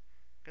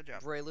 Good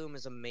job. Breloom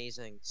is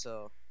amazing,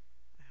 so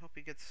I hope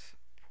he gets.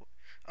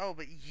 Oh,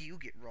 but you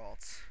get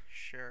Ralts.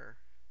 Sure.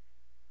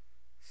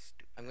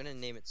 Stupid I'm gonna ass.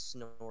 name it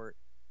Snort.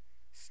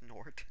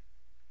 Snort.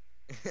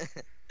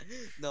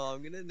 No,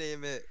 I'm gonna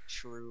name it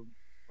Shroom.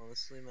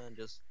 Honestly, man,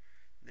 just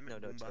Name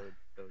it no, Goomba. Toad,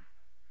 Toad.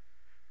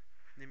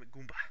 Name it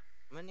Goomba.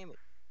 I'm gonna name it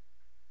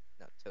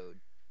no Toad.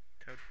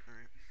 Toad.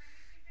 Alright.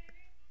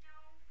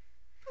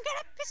 I'm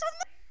gonna piss on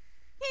the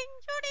King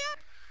Julia.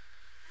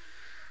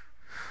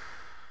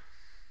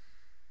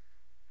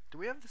 Do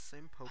we have the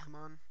same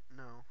Pokemon?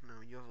 No,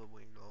 no, you have a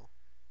Wingull.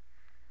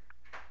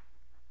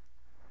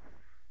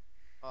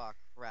 Oh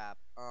crap.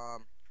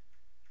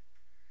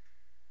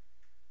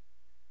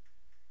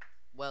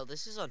 Well,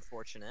 this is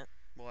unfortunate.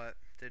 What?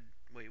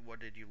 Wait, what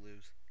did you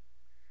lose?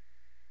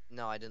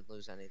 No, I didn't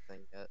lose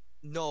anything yet.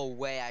 No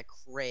way, I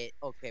crit.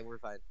 Okay, we're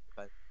fine.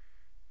 We're fine.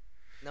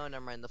 No,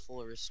 never mind. The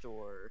full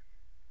restore.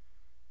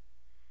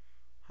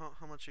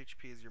 How much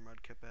HP is your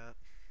Mudkip at?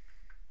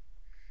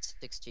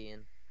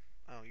 16.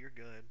 Oh, you're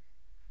good.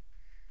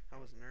 I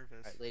was All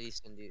nervous. right, Lady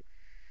Cindy.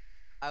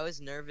 I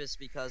was nervous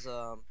because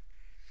of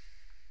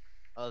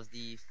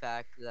the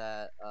fact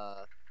that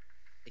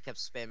it kept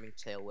spamming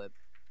tail whip.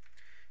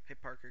 Hey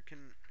Parker, can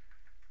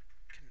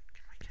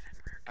we get in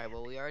rare All right,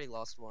 well candy? we already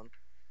lost one,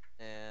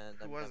 and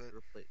Who I'm gonna was have it? to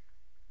replace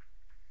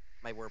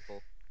my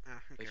Wurmple, Ah,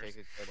 who which I cares?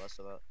 could care less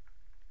about.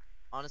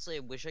 Honestly, I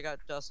wish I got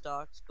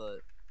Dustox,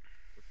 but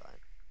we're fine.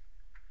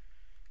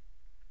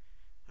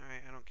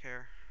 Alright, I don't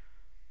care.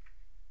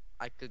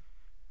 I could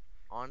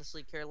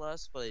honestly care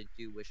less, but I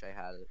do wish I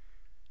had it.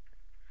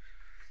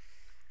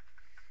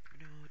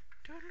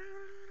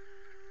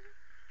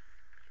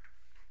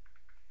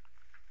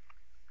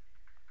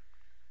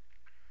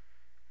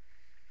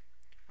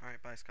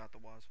 Alright, bye Scott the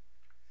Waz.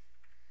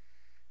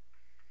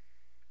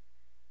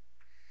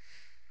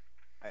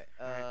 All right,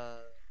 Alright.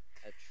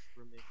 a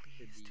Shroomish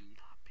could Please do be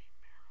not be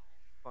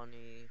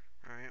funny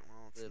Meryl. Alright,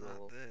 well, it's not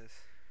little this.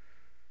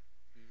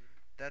 team.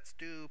 That's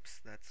Dupes.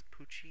 That's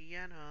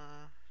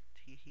Poochyena.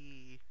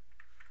 Teehee.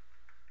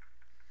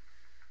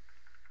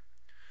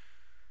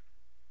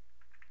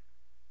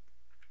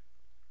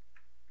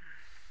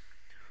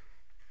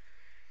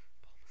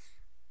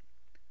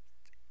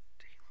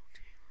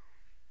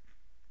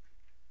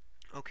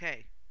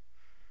 Okay.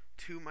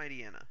 2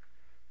 Mightyena.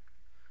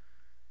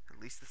 At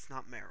least it's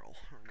not Meryl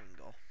or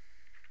Wingull.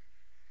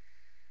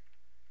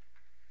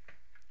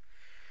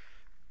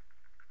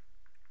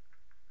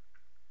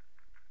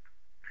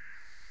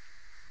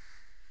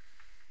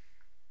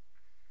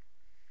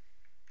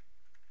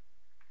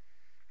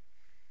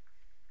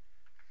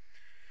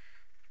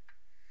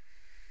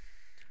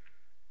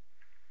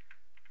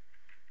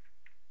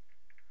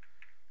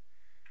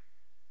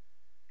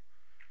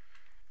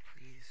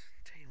 Please.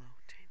 Talo,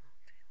 Talo,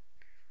 Talo.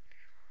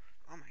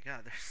 Oh my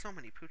god, there's so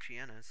many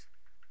Poochyenas.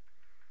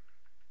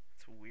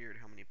 It's weird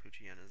how many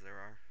Poochyenas there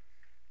are.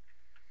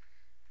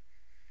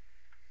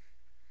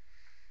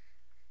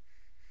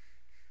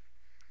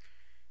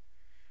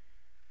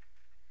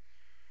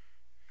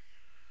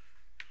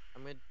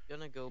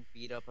 Gonna go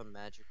beat up a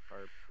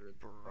Magikarp for the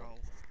fun. Bro.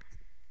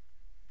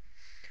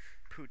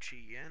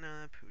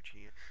 Poochyyena.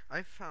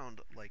 I've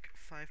found like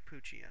 5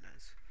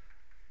 Poochyenas.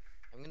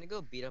 I'm gonna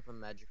go beat up a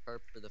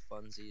Magikarp for the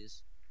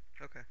funsies.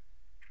 Okay.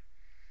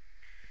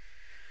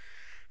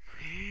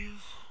 Please,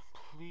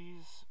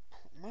 please,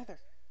 mother.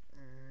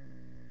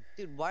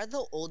 Dude, why are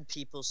the old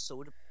people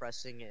so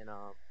depressing in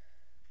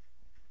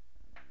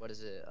what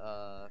is it?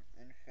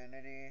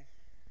 Infinity.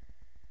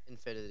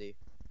 Infinity.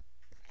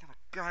 Got a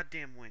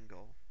goddamn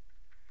Wingull.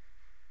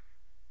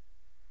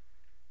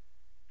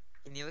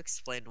 Can you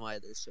explain why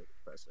they're so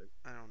depressing?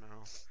 I don't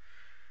know.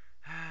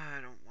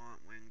 I don't want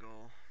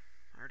Wingull.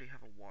 I already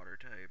have a water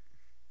type.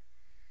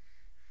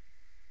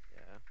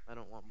 Yeah, I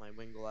don't want my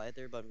Wingull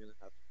either, but I'm gonna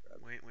have to grab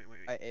it. Wait.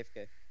 Alright,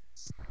 AFK.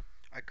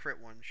 I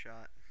crit one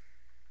shot.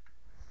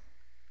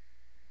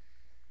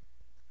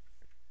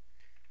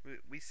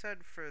 We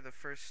said for the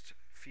first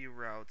few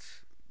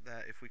routes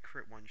that if we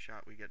crit one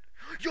shot, we get.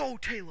 Yo,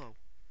 Talo!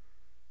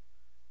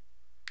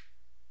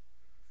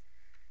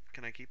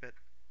 Can I keep it?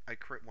 I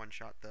crit one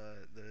shot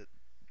the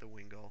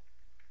Wingull.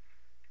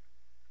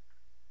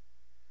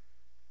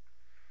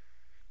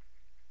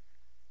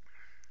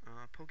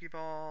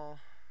 Pokeball.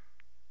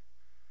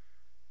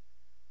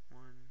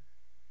 One.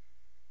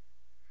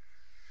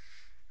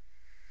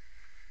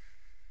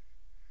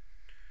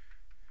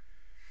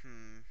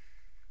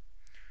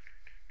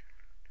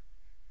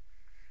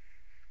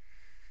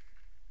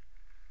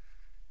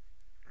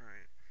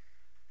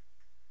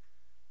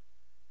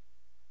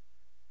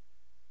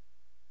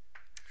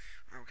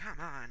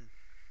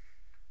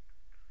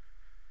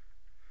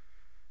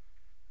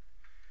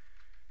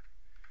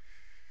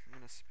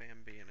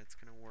 spam B and it's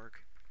gonna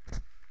work.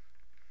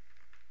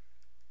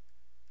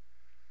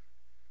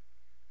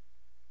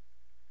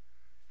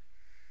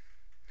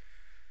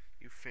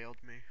 You failed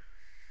me.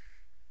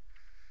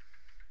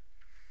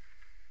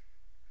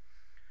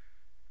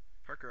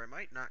 Parker, I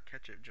might not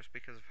catch it just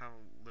because of how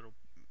little,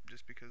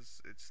 just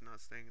because it's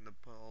not staying in the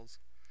balls.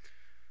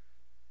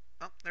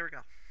 Oh, there we go.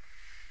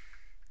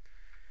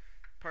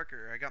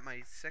 Parker, I got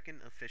my second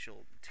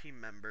official team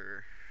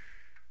member.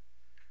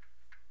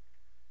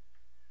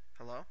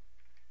 Hello?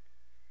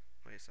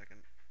 Wait a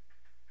second.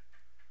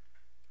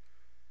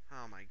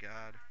 Oh my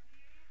god.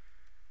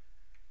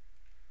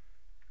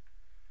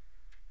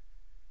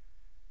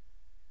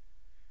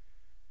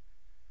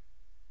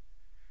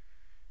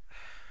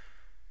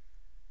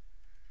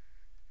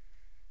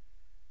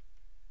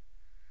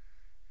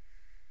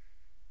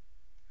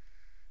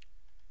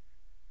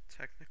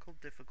 Technical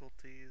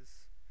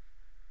difficulties.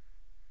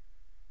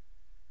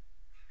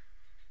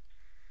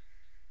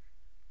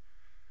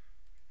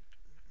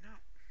 No.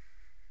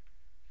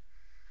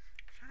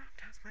 Shut up,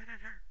 task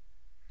manager.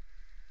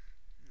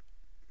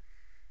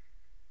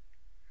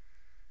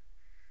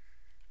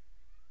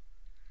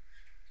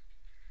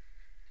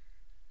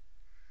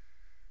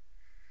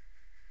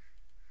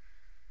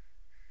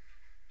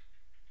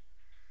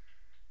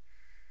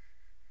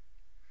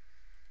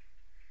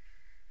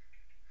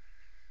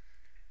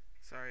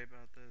 Sorry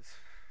about this.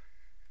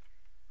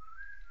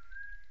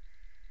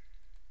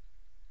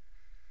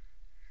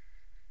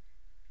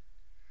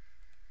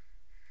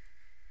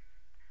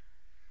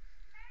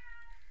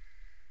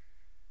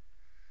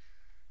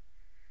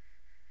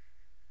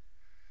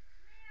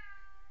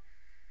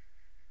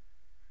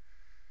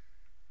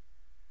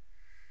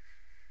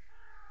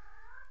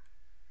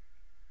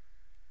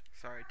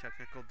 Sorry,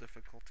 technical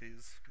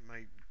difficulties.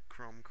 My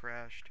Chrome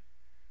crashed.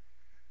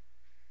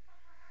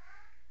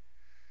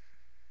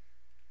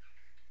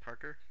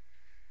 Parker?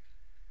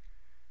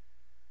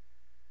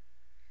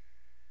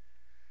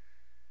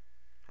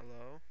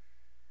 Hello?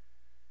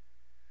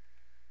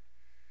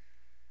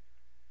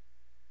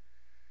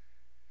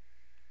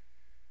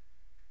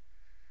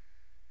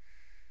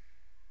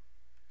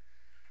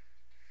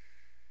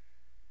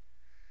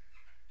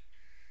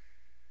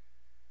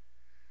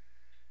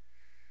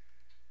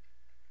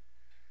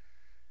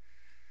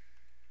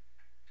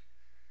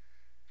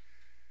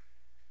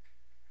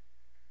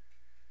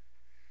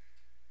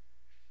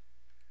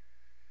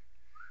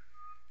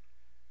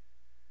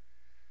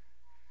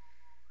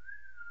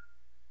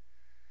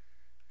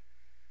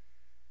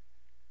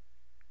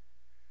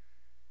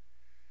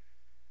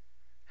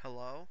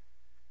 Hello?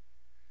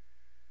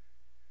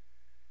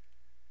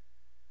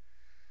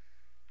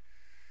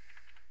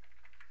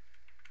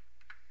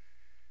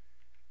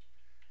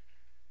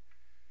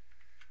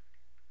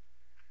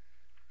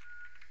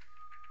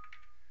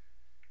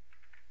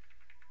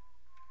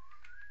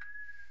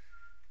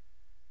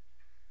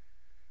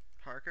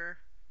 Parker?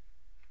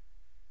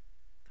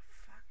 The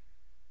fuck?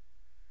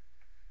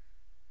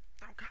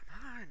 Oh, come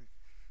on!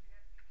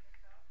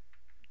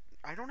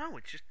 I don't know,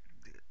 it's just...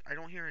 I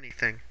don't hear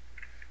anything.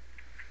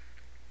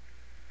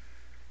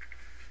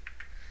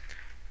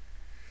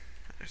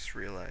 I just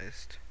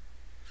realized.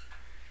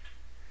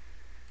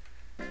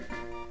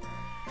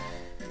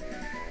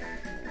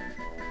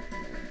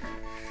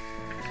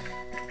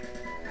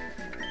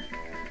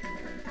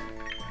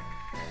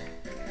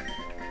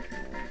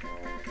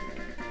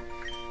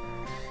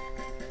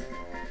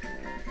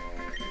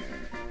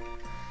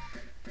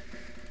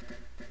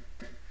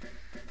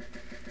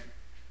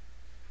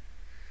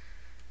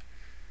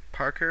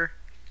 Parker?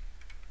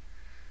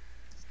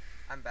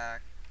 I'm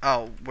back.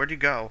 Oh, where'd you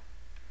go?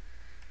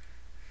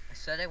 I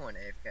said I went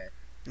AFK.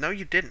 No,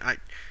 you didn't.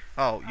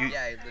 Oh, you.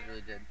 Yeah, I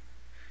literally did.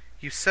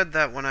 You said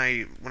that when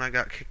I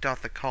got kicked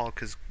off the call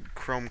because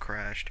Chrome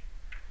crashed.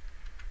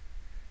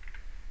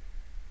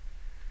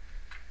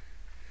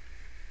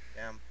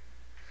 Damn.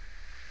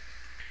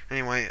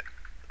 Anyway,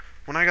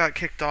 when I got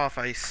kicked off,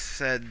 I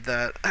said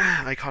that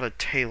I caught a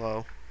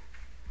Talo.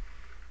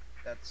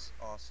 That's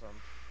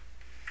awesome.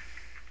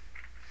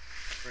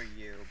 For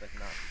you, but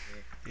not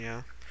me.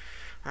 Yeah.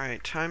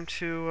 Alright, time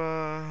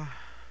to,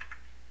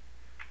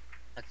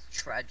 That's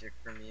tragic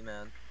for me,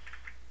 man.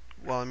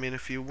 well, I mean,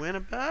 if you win a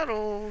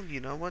battle, you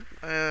know what,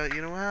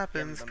 you know what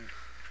happens. Yeah,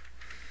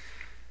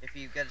 if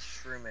you get a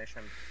Shroomish,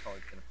 I'm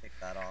probably gonna pick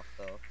that off,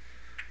 though.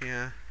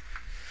 Yeah.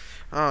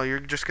 Oh, you're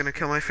just gonna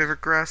kill my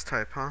favorite grass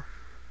type, huh?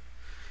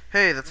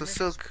 Hey, that's a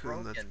Shroomish is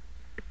Silcoon. broken.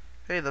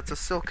 Hey, that's a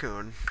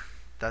Silcoon.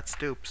 That's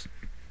Dupes.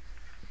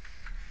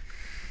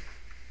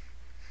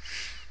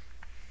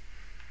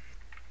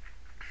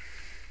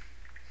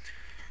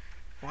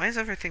 Why is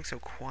everything so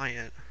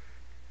quiet?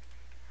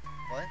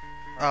 What?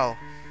 Oh,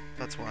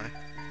 that's why.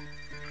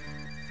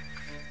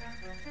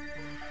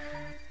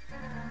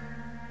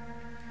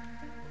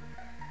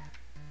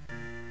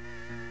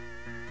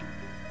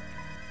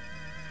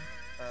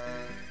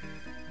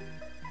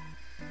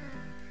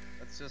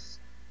 Let's just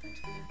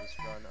continue this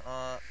run.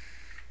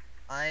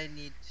 I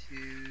need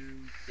to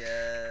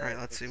get... Alright,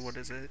 let's see, what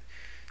is it?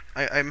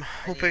 I'm I need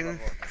hoping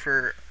level 100.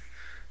 for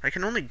I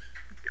can only...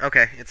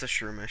 Okay, it's a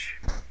shroomish.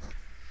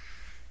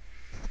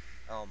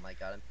 Oh my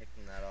god, I'm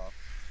picking that off.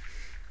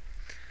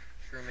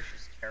 Shroomish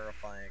is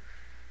terrifying.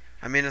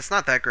 I mean, it's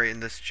not that great in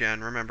this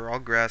gen. Remember, all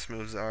grass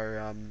moves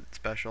are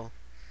special.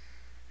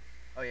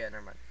 Oh yeah,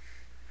 never mind.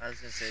 I was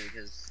gonna say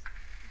because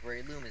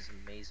Breloom is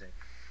amazing.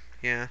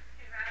 Yeah.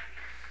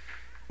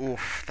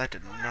 Oof, that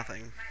did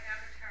nothing.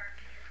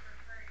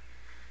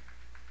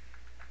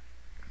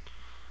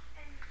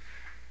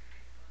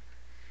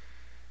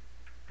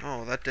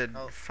 Oh, that did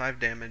Oh, 5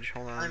 damage.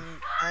 Hold on.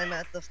 I'm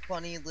at the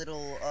funny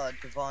little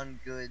Devon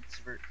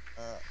Goods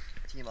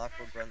Team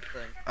Aqua Grunt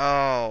thing.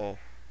 Oh.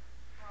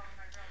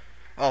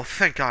 Oh,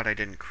 thank God I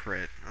didn't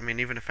crit. I mean,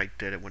 even if I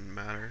did, it wouldn't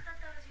matter.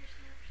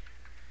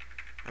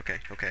 Okay,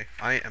 okay.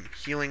 I am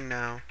healing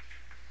now.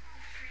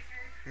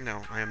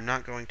 No, I am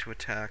not going to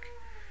attack.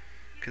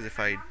 Because if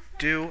I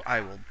do,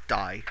 I will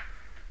die.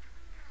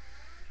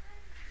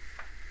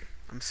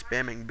 I'm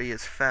spamming B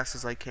as fast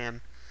as I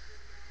can.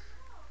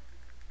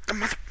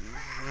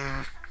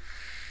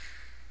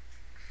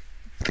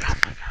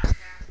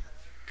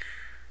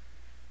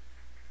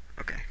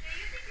 Okay.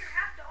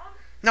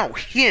 No,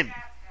 him!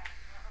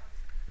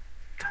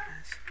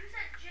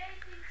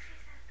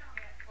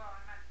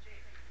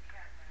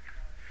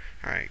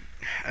 Alright,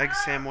 egg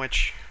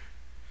sandwich.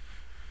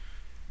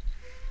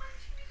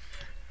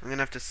 I'm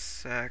gonna have to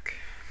sack.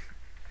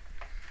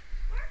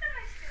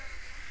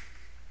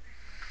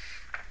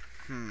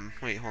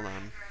 Wait, hold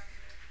on.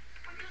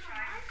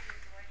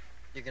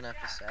 You're gonna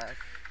have to sack.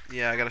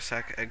 Yeah, I gotta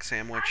sack egg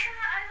sandwich.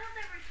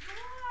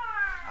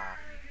 Ah,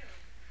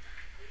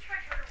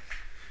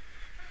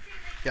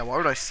 Yeah, why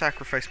would I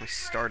sacrifice my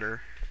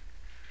starter?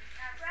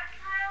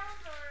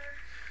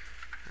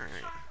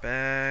 Alright,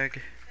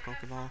 bag,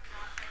 Pokeball.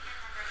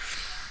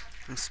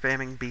 I'm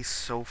spamming B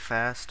so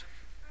fast.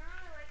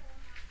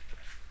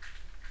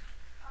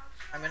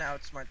 I'm gonna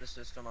outsmart the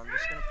system. I'm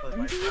just gonna put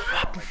my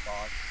Pokemon on my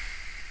boss.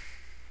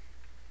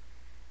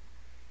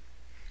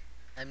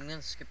 I'm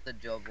gonna skip the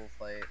juggle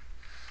fight.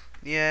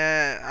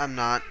 Yeah, I'm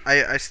not.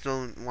 I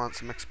still want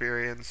some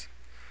experience.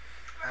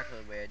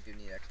 Actually, wait, I do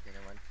need XP.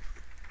 Never mind.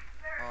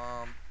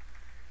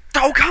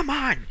 Oh, come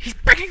on! He's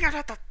bringing it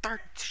at the third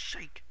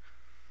shake.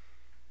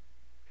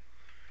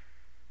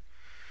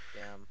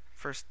 Damn.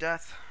 First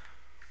death.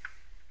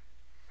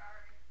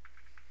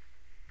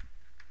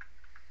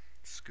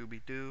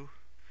 Scooby-Doo.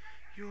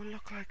 You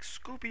look like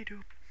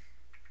Scooby-Doo.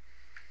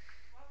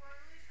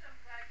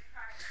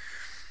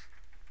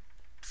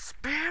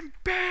 Spam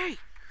B!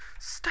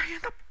 Stay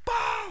in the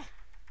ball!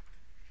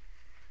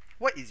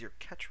 What is your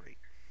catch rate?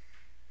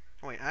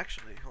 Oh, wait,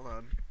 actually, hold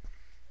on.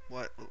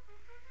 What?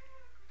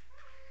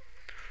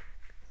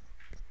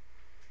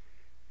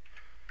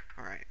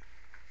 Alright.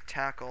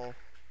 Tackle.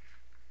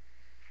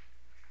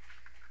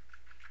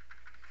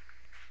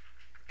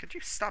 Could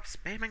you stop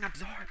spamming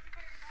absorb?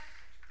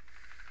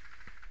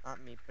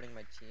 Not me putting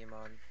my team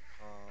on.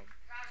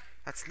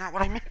 That's not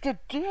what I meant to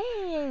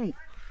do!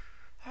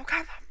 Oh,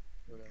 God.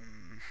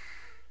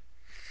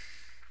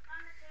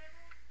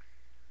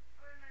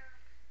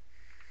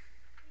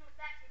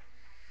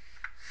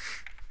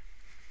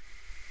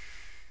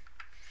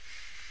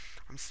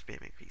 I'm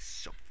spamming these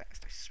so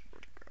fast, I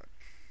swear to God.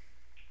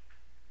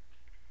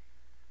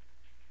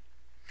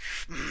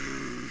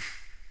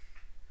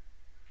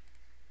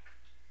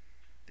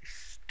 This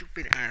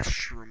stupid ass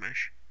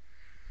shroomish.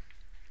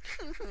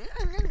 I'm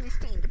gonna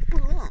stay in the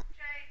pool.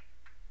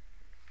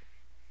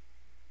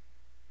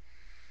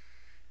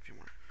 If you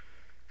want.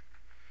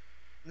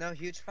 No,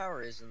 huge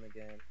power is in the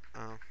game.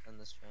 Oh. In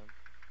this gym.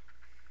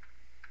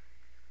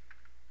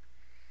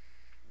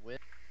 With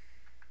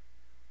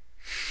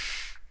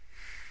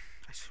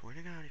I swear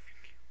to God, if you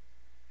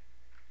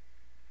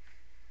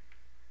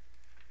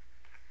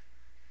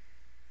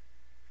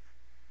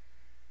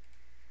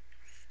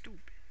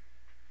stupid.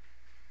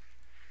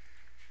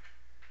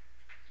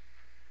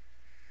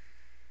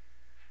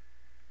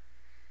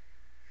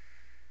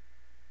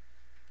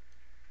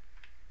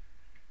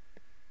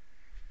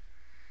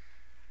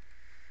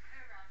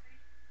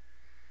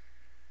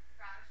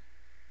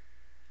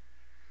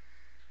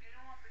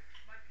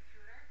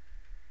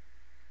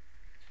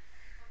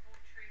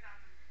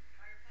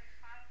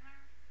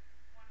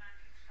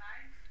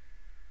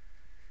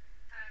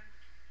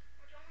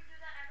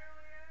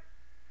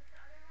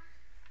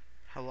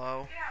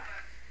 Hello?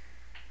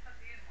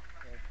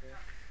 okay.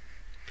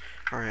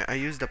 Alright, I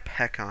used a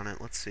peck on it.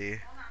 Let's see.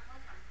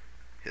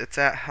 It's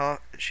at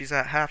health. She's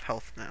at half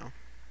health now.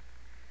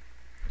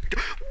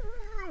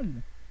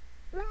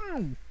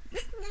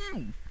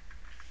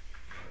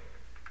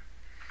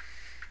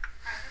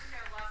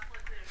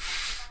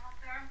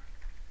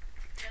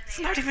 It's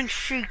not even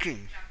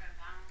shaking.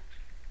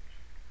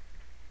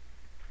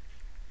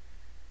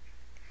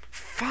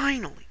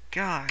 Finally,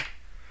 God.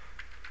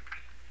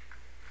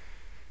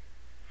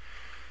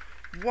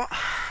 What?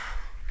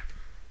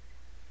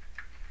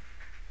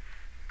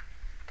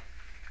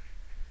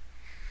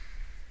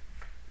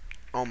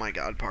 Oh my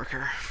God,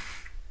 Parker.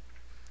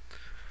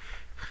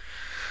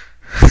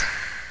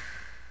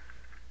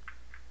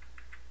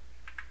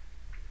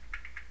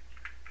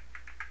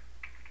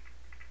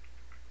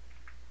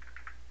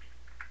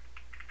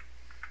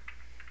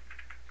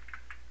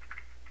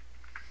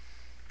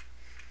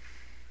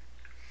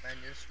 And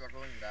you're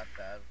struggling that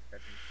bad with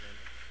catching trainers?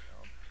 No.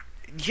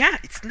 Yeah,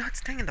 it's not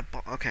staying in the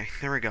ball. Okay,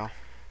 there we go.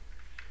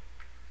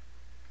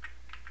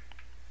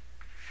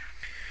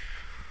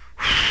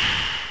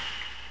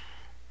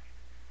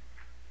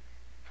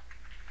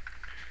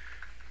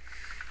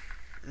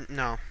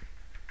 No,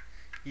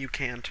 you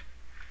can't.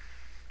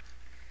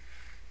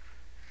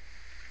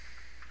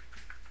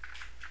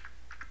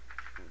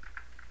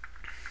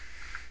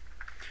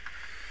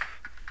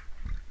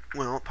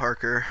 Well,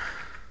 Parker,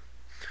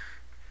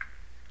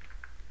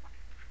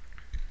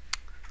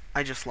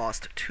 I just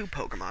lost 2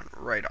 Pokemon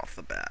right off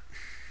the bat.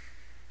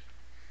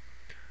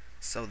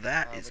 So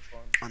that is Which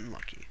one?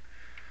 unlucky.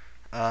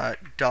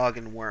 Dog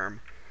and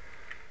Worm.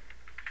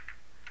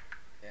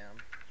 Damn.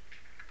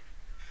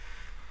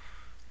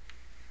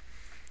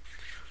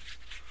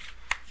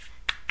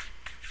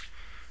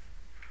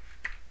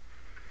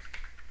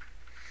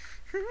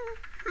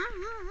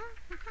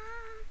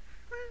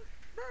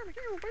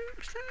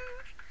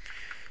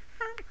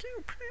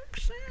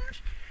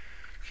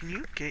 Can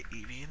you get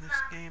Eevee in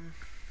this game?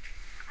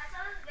 I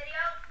saw this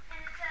video and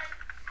it said,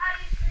 how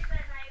do you sleep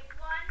at night?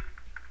 1,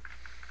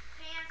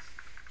 pants,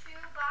 2,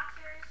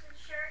 boxers and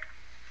shirt,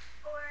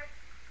 or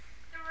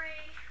 3,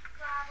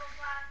 blah blah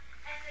blah.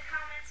 And the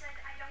comment said,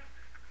 I don't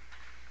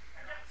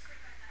sleep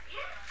at night.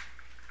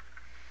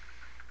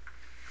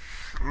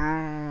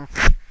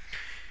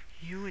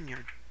 You and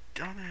your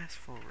dumbass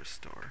full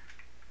restore.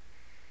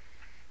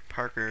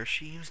 Parker,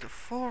 she used a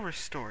full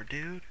restore,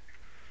 dude.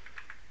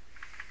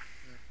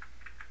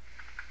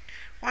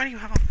 Why do you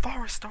have a full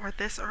restore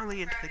this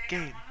early into the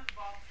game?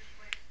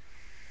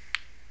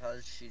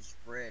 Because she's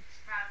rich.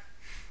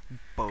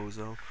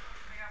 Bozo.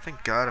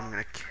 Thank God I'm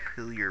gonna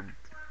kill your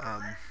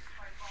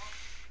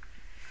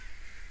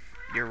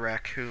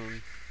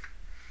raccoon.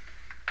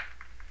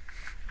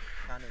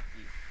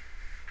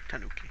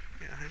 Tanuki.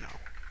 Yeah, I know.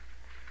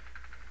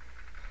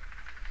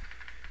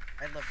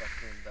 I love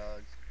raccoon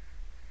dogs.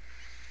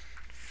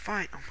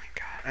 Fine. Oh my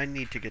God. I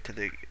need to get to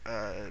the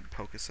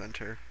Poke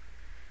Center.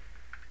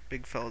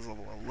 Big fella's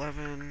level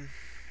 11.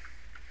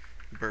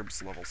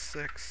 Burb's level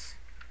 6.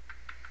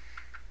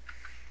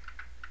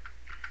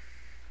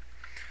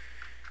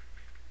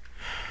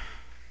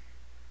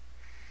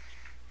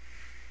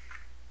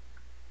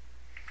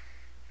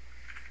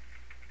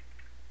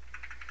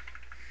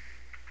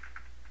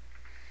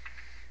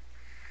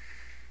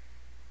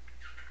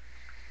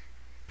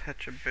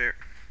 Pecha Bear.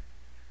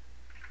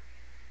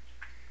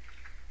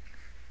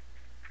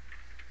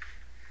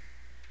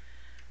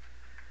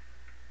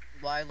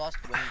 Well, I lost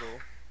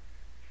Wingle.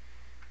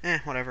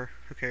 Whatever.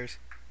 Who cares?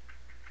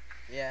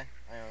 Yeah,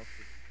 I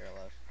honestly could care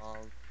less.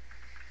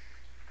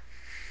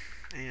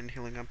 And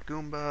healing up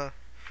Goomba.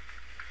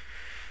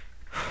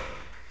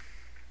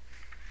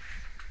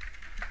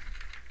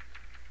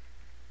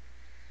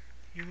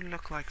 You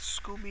look like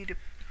Scooby-Doo. I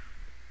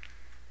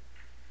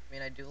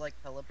mean, I do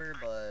like Pelipper,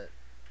 but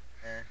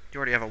You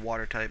already have a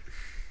water type.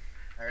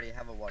 I already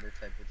have a water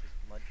type, which is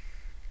Mud.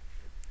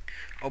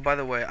 Oh, by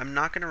the way, I'm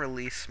not gonna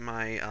release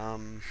my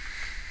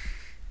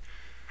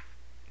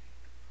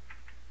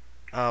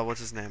what's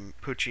his name?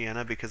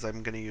 Poochyena, because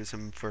I'm gonna use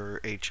him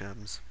for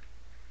HMs.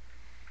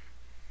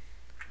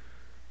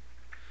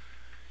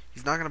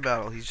 He's not gonna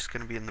battle, he's just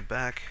gonna be in the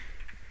back.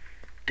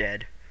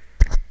 Dead.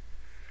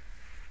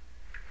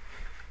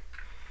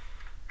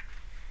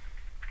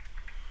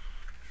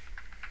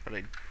 But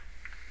I...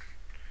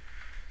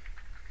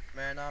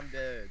 Man, I'm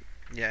dead.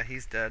 Yeah,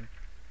 he's dead.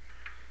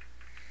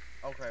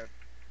 Okay.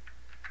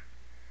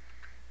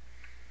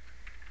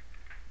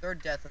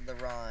 Third death of the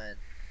run.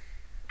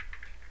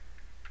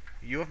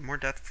 You have more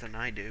deaths than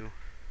I do.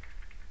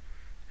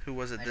 Who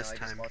was it I know, this I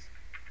just time? lost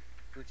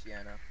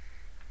Poochyena.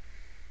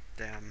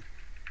 Damn.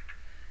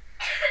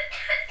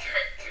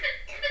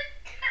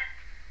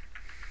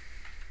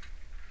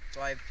 So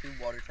I have 2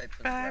 water types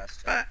and a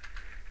grass type.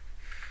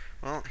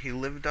 Well, he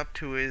lived up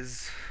to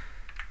his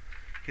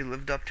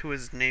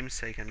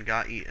namesake and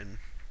got eaten.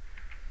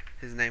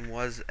 His name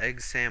was Egg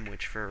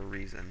Sandwich for a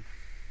reason.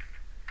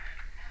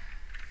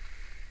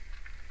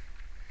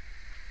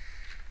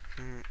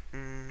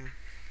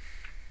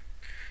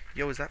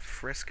 Yo, is that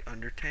Frisk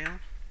Undertale?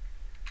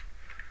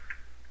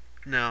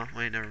 No,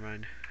 wait, never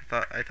mind.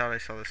 I thought I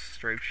saw this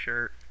striped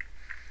shirt.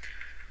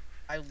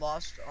 I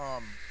lost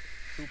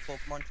 2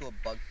 Pokemon to a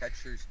bug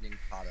catcher's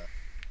Nincada.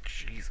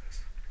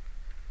 Jesus.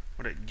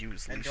 What did you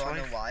use? And Leash do I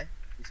know Life? why?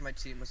 Because my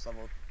team was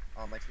level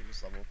 3.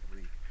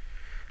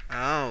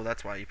 Oh,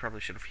 that's why. You probably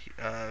should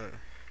have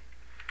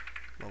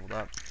leveled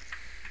up.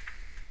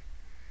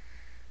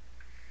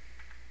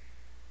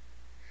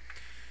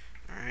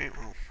 Alright,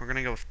 well, we're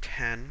gonna go with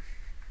 10.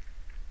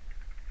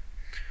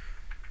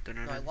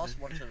 No, I lost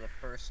one to the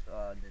first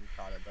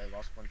Nincada, but I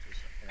lost one to the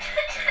second. I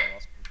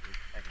lost one to the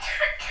second.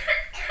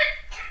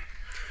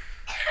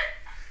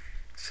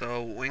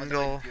 So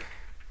Wingull.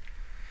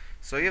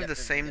 So you have the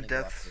same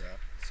deaths.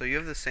 So you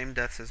have the same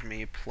deaths as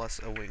me plus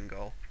a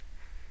Wingull.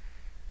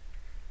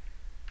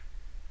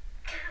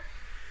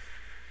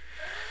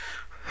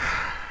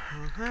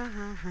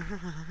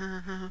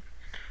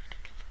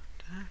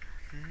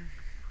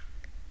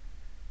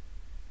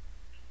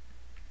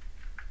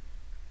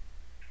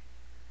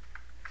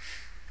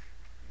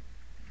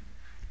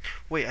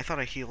 Wait, I thought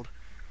I healed.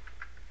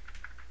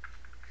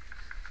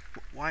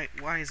 Why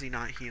is he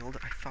not healed?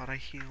 I thought I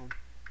healed.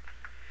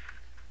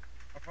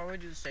 I'll probably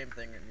do the same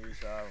thing and use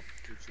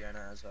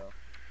Luciana as a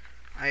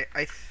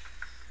I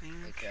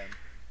think. ACAM.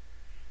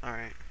 All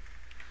right.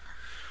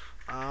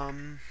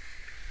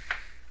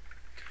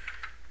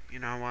 You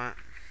know what?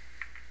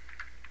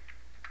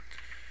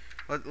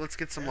 Let's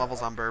get some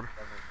levels on Burb.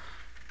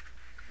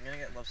 I'm gonna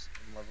get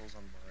some levels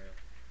on Mario.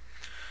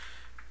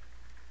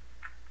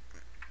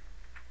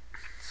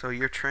 So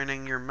you're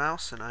training your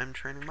mouse and I'm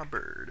training my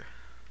bird.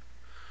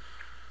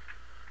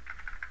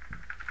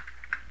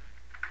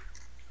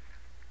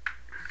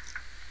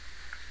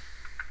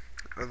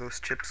 Are those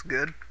chips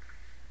good?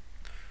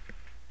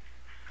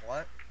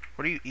 What?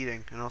 What are you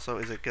eating? And also,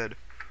 is it good?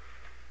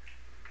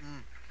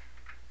 Mm.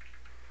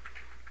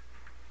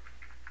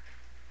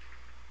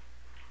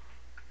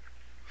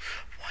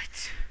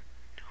 What?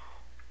 No.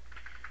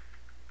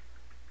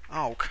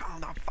 Oh,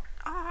 come the fuck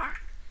on.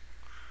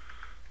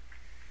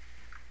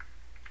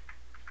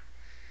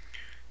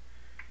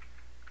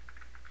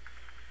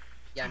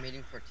 Yeah, I'm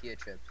eating tortilla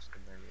chips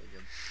and they're really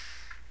good.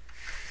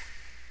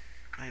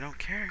 I don't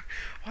care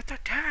what the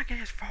tag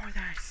is for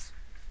this.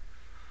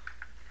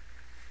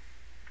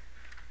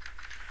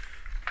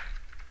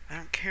 I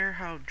don't care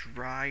how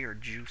dry or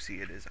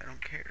juicy it is. I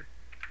don't care.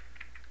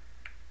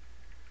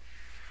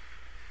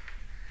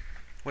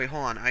 Wait,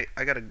 hold on. I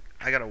got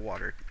a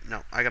water.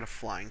 No, I got a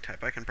flying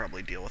type. I can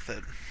probably deal with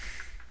it.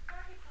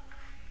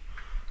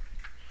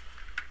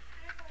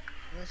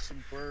 This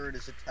bird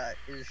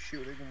is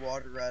shooting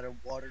water at a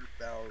water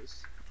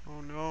mouse.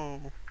 Oh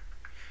no.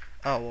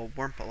 Oh well,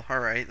 Wurmple. All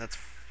right,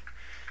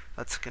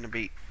 that's gonna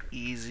be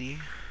easy.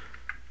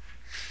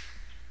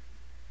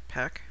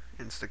 Peck,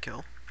 insta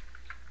kill.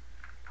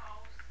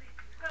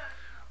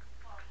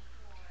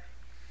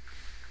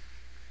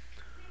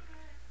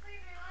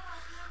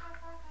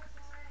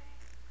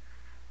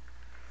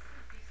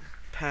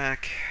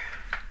 Peck.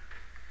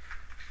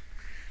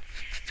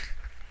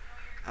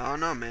 I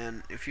don't know,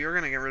 man. If you're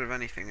gonna get rid of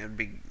anything, it'd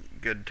be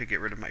good to get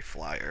rid of my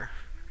flyer.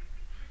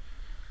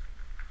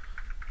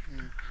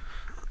 Hmm.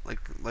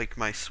 Like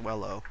my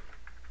Swellow.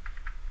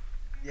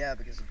 Yeah,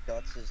 because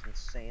Guts is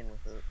insane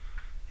with it.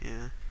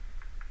 Yeah.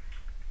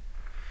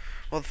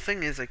 Well, the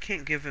thing is, I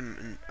can't give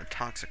him a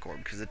Toxic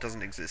Orb because it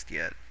doesn't exist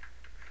yet.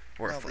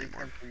 Or a No, but you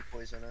Flame Orb. can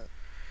pre-poison it.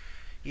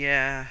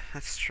 Yeah,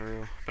 that's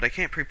true. But I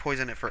can't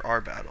pre-poison it for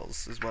our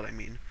battles, is what I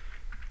mean.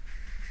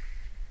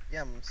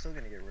 Yeah, I'm still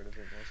gonna get rid of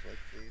it, most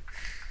likely.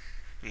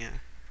 Yeah.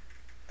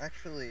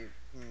 Actually,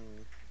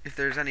 If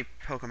there's any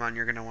Pokemon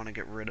you're gonna want to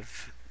get rid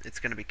of, it's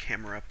gonna be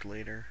Camerupt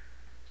later.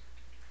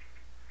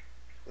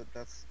 but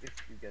that's if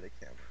you get a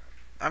camera.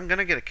 I'm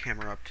gonna get a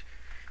Camerupt.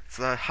 It's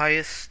the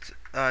highest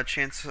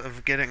chance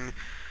of getting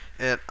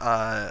it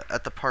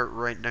at the part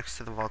right next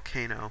to the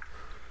volcano.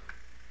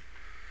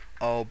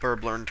 Oh,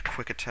 Burb learned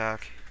Quick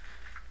Attack.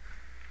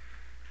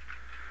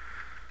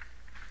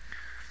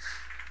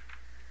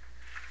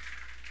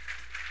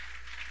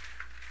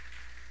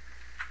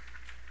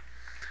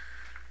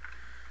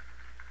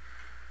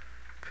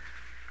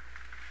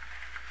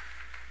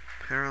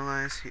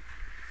 Paralyze.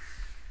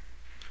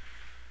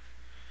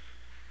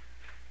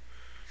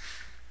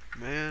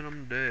 Man,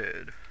 I'm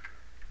dead.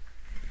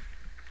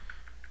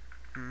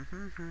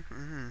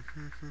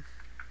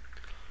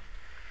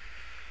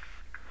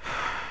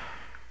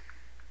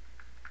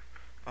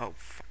 Oh,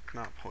 fuck,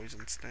 not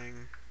Poison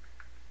Sting.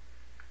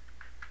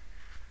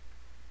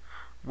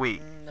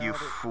 Wait, No, you but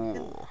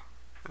fool.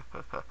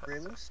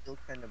 Breloom's still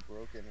kind of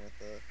broken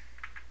with it.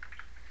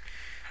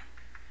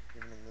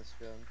 Even in this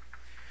gen.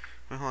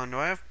 Wait, hold on, do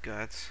I have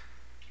Guts?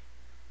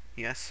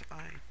 Yes,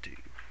 I do.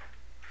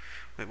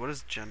 Wait, what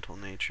is Gentle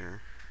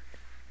Nature?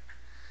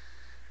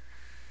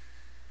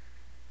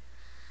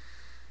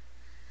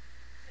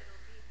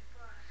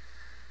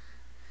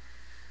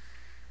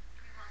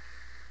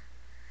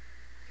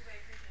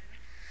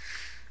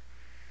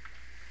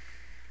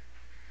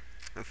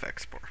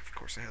 Effect Spore. Of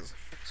course it has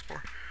Effect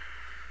Spore.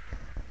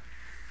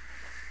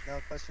 Now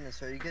the question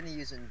is, are you gonna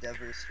use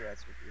Endeavor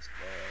strats with your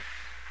spell?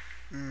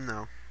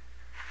 No.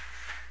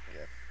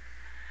 Okay.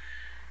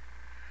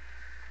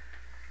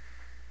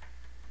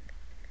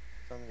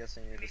 So I'm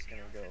guessing you're just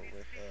gonna go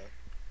with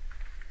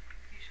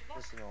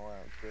just an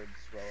all-out good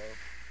Swallow.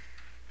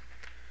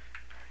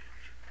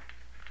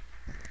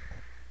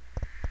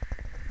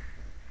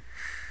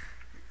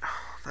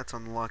 That's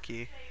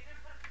unlucky.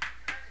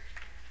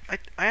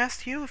 I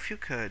asked you if you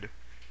could.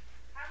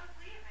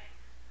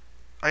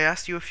 I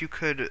asked you if you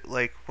could,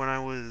 like, when I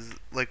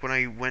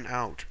went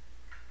out.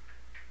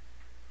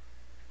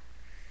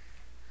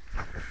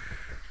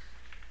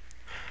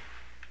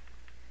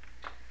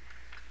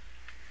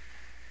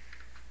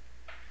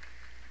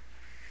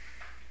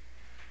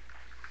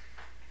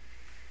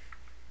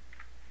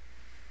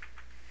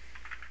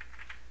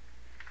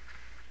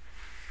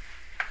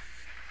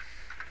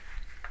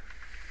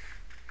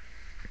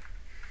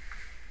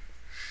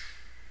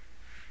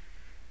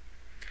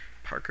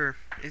 Parker,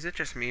 is it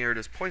just me or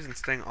does Poison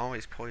Sting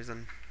always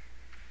poison?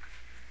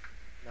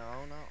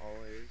 No, not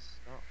always.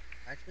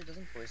 Actually, it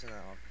doesn't poison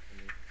that often for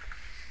me.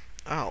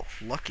 Oh,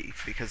 lucky,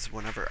 because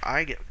whenever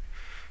I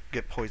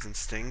get poison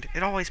stinged,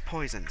 it always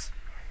poisons.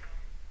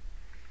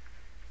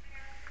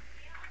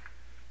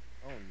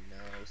 Oh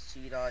no,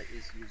 C dot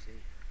is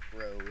using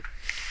growth.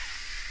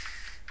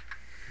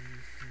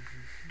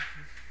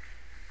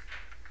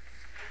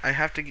 I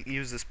have to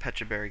use this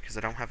Pecha Berry because I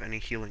don't have any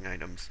healing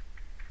items.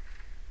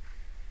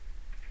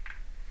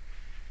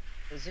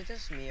 Is it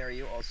just me? Or are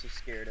you also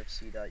scared of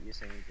C dot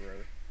using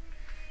growth?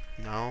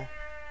 No?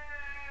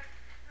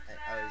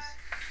 I was.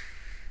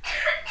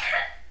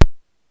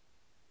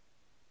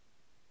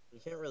 You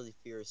can't really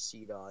fear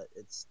C dot.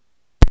 It's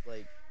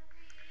like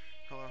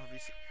Hello, have you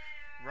seen...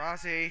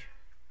 Rossi!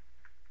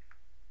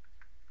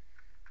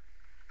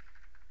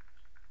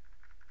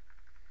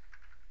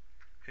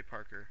 Hey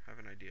Parker, I have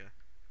an idea.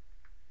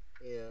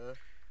 yeah.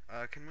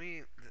 Can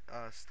we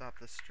stop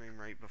the stream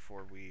right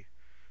before we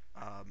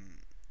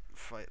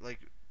fight?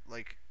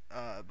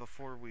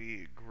 Before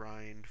we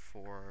grind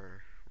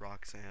for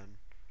Roxanne.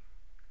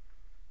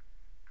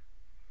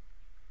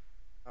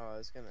 Oh, I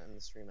was gonna end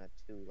the stream at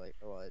 2, like,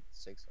 or at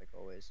 6, like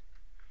always.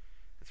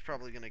 It's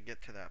probably gonna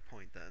get to that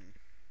point then.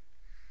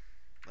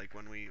 Like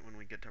when we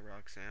get to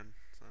Roxanne,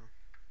 so.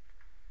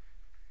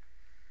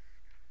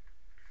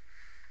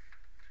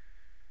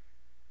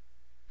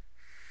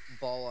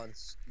 Ball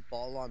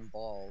on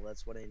ball.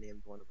 That's what I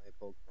named one of my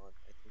Pokemon.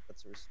 I think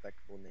that's a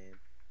respectable name.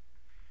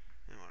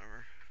 Yeah,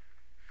 whatever.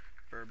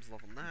 Burb's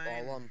level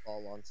 9.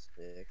 Ball on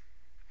stick.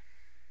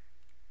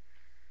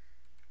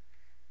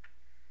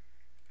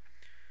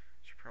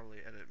 Should probably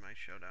edit my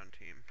showdown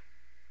team.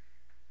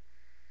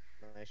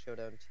 My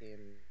showdown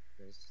team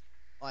is.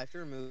 Oh, I have to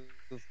remove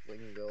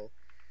Wingull.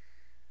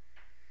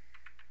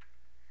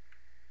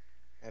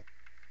 I have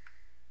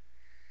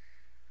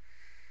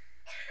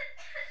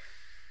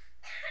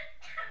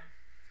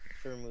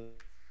to remove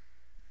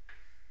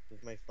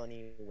my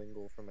funny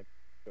Wingull from my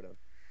showdown.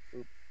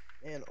 Oop.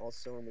 And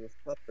also remove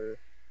Pupper.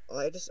 Oh,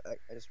 I just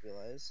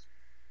realized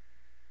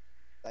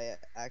I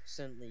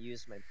accidentally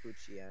used my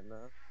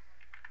Poochyena,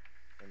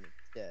 and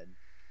it's dead.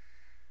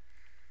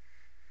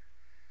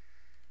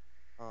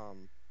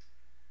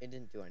 It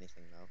didn't do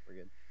anything though. We're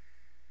good.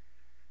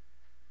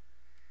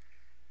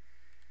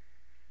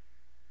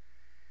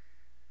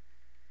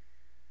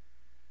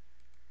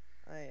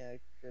 I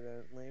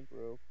accidentally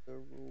broke the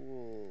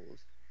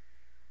rules.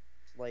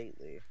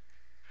 Slightly.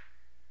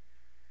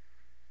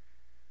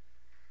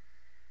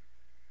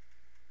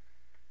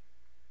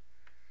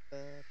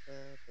 Ba, ba,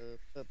 ba,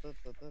 ba, ba,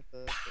 ba, ba,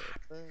 ba,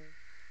 ba.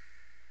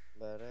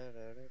 Ba, da,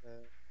 da, da, da.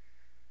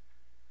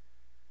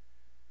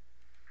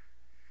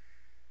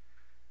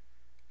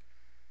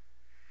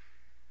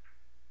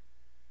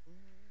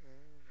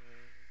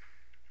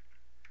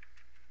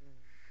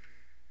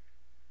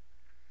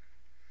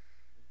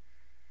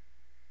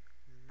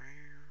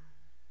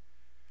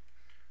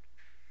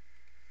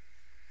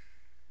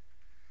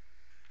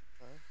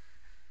 Huh?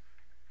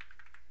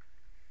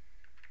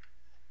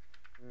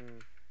 Hmm.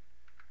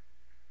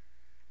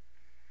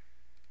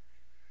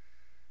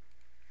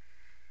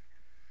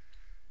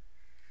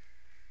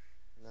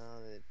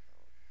 No, they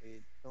don't. We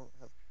don't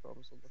have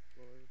crumbs on the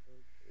floor.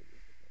 Those dirty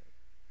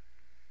bananas.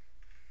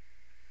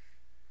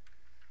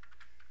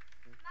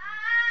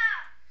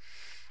 Mom!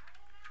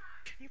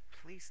 Can you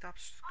please stop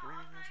screaming?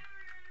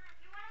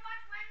 You want to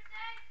watch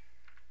Wednesday?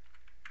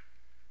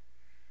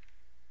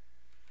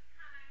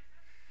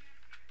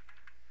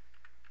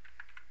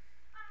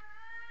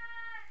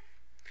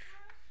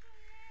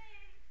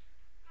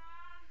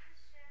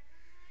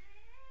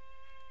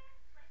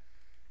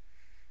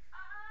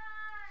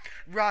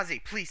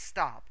 Rozzy, please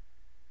stop.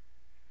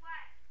 Why?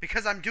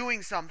 Because I'm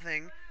doing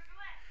something. What are you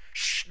doing?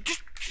 Shh,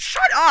 just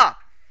shut up!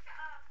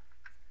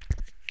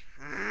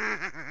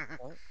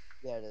 What?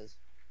 Yeah, it is.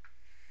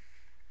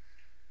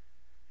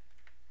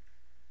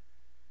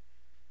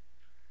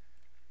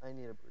 I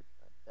need to bring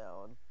that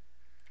down.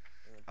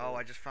 Oh,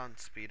 I just found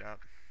speed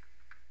up.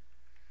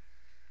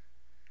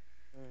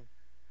 Hmm.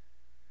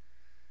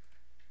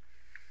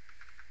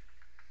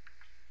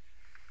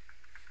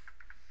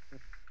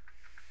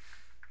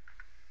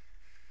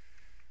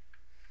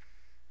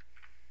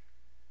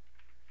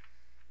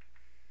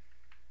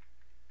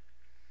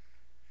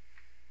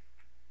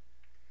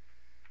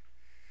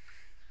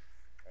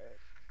 Alright.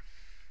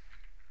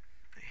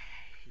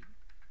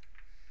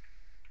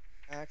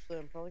 Actually,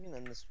 I'm probably gonna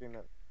end the stream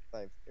at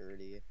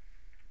 5:30.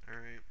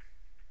 Alright.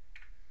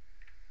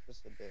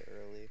 Just a bit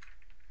early.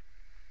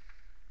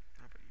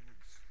 Oh, but you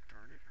won't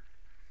start it.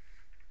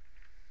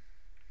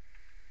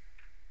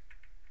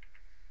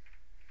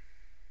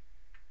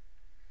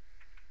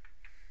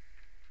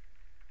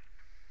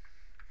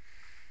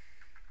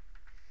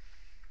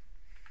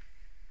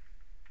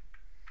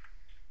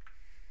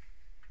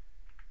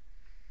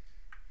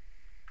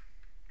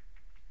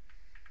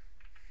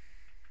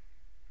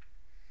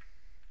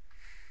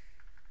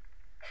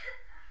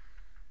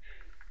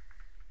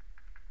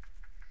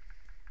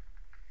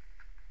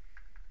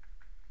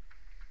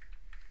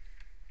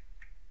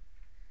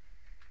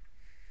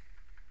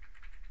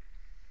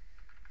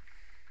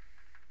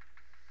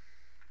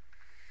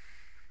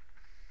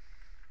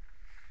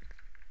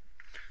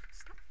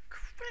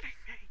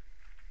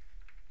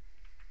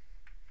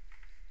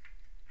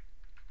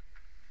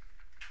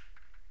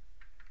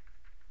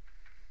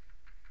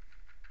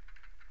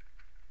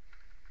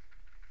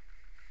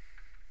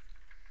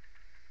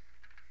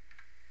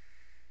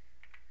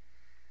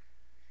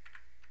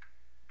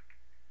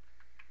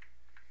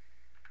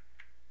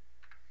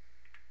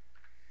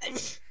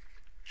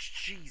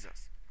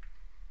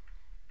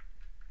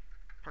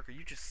 Parker,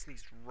 you just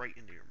sneezed right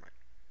into your mic.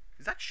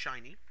 Is that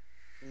shiny?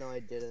 No, I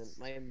didn't.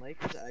 My mic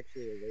is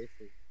actually away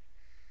from.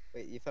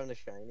 Wait, you found a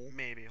shiny?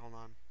 Maybe. Hold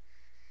on.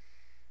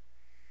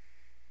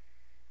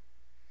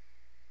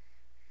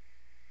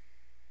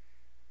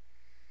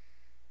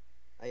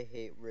 I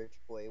hate Rich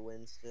Boy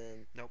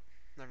Winston. Nope.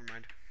 Never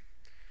mind.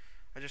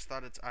 I just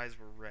thought its eyes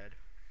were red.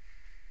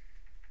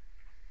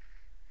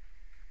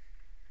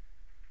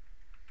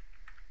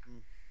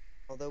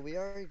 Although we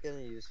are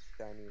gonna use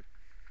shiny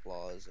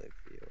claws, I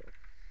feel.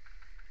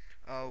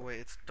 Oh wait,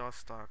 it's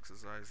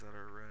Dustox's eyes that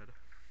are red.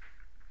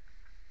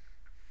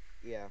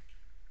 Yeah.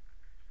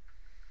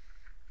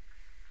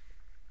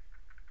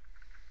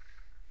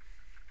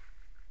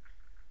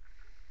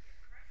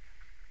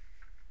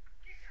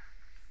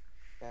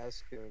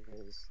 Cascoon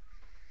is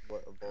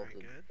what evolved Alright,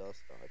 into good.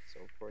 Dustox,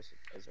 so of course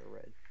its eyes are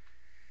red.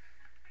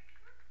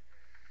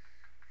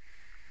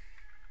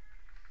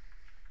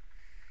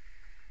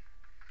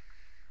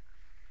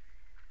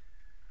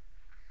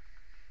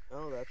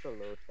 Oh, that's a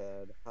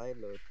Lotad. Hi,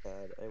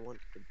 Lotad. I want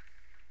to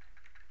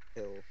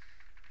kill.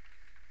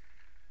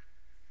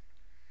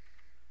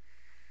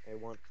 I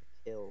want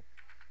to kill.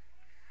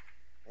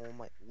 Oh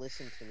my,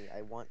 listen to me.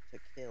 I want to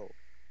kill.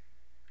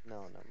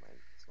 No, never mind.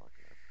 It's not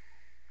gonna.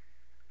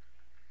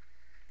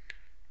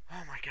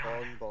 Oh my god.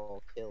 Ball and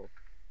ball, kill.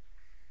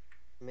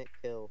 Commit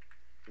kill,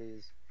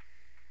 please.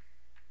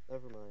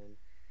 Never mind.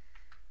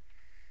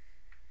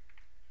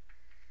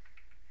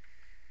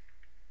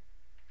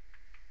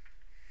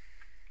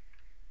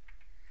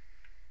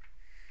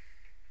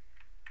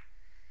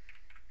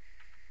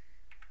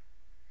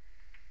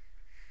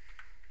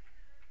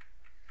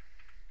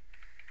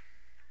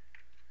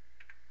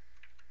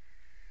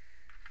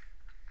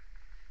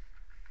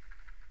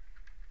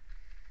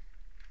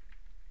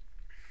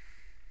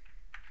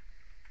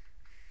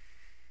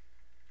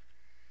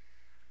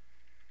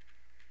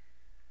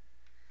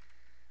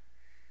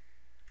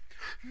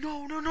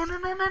 No, no, no, no,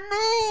 no, no,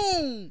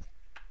 no!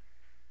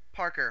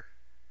 Parker.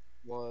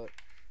 What?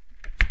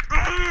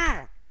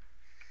 Ah!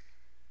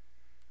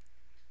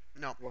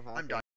 No, What I'm happened? done.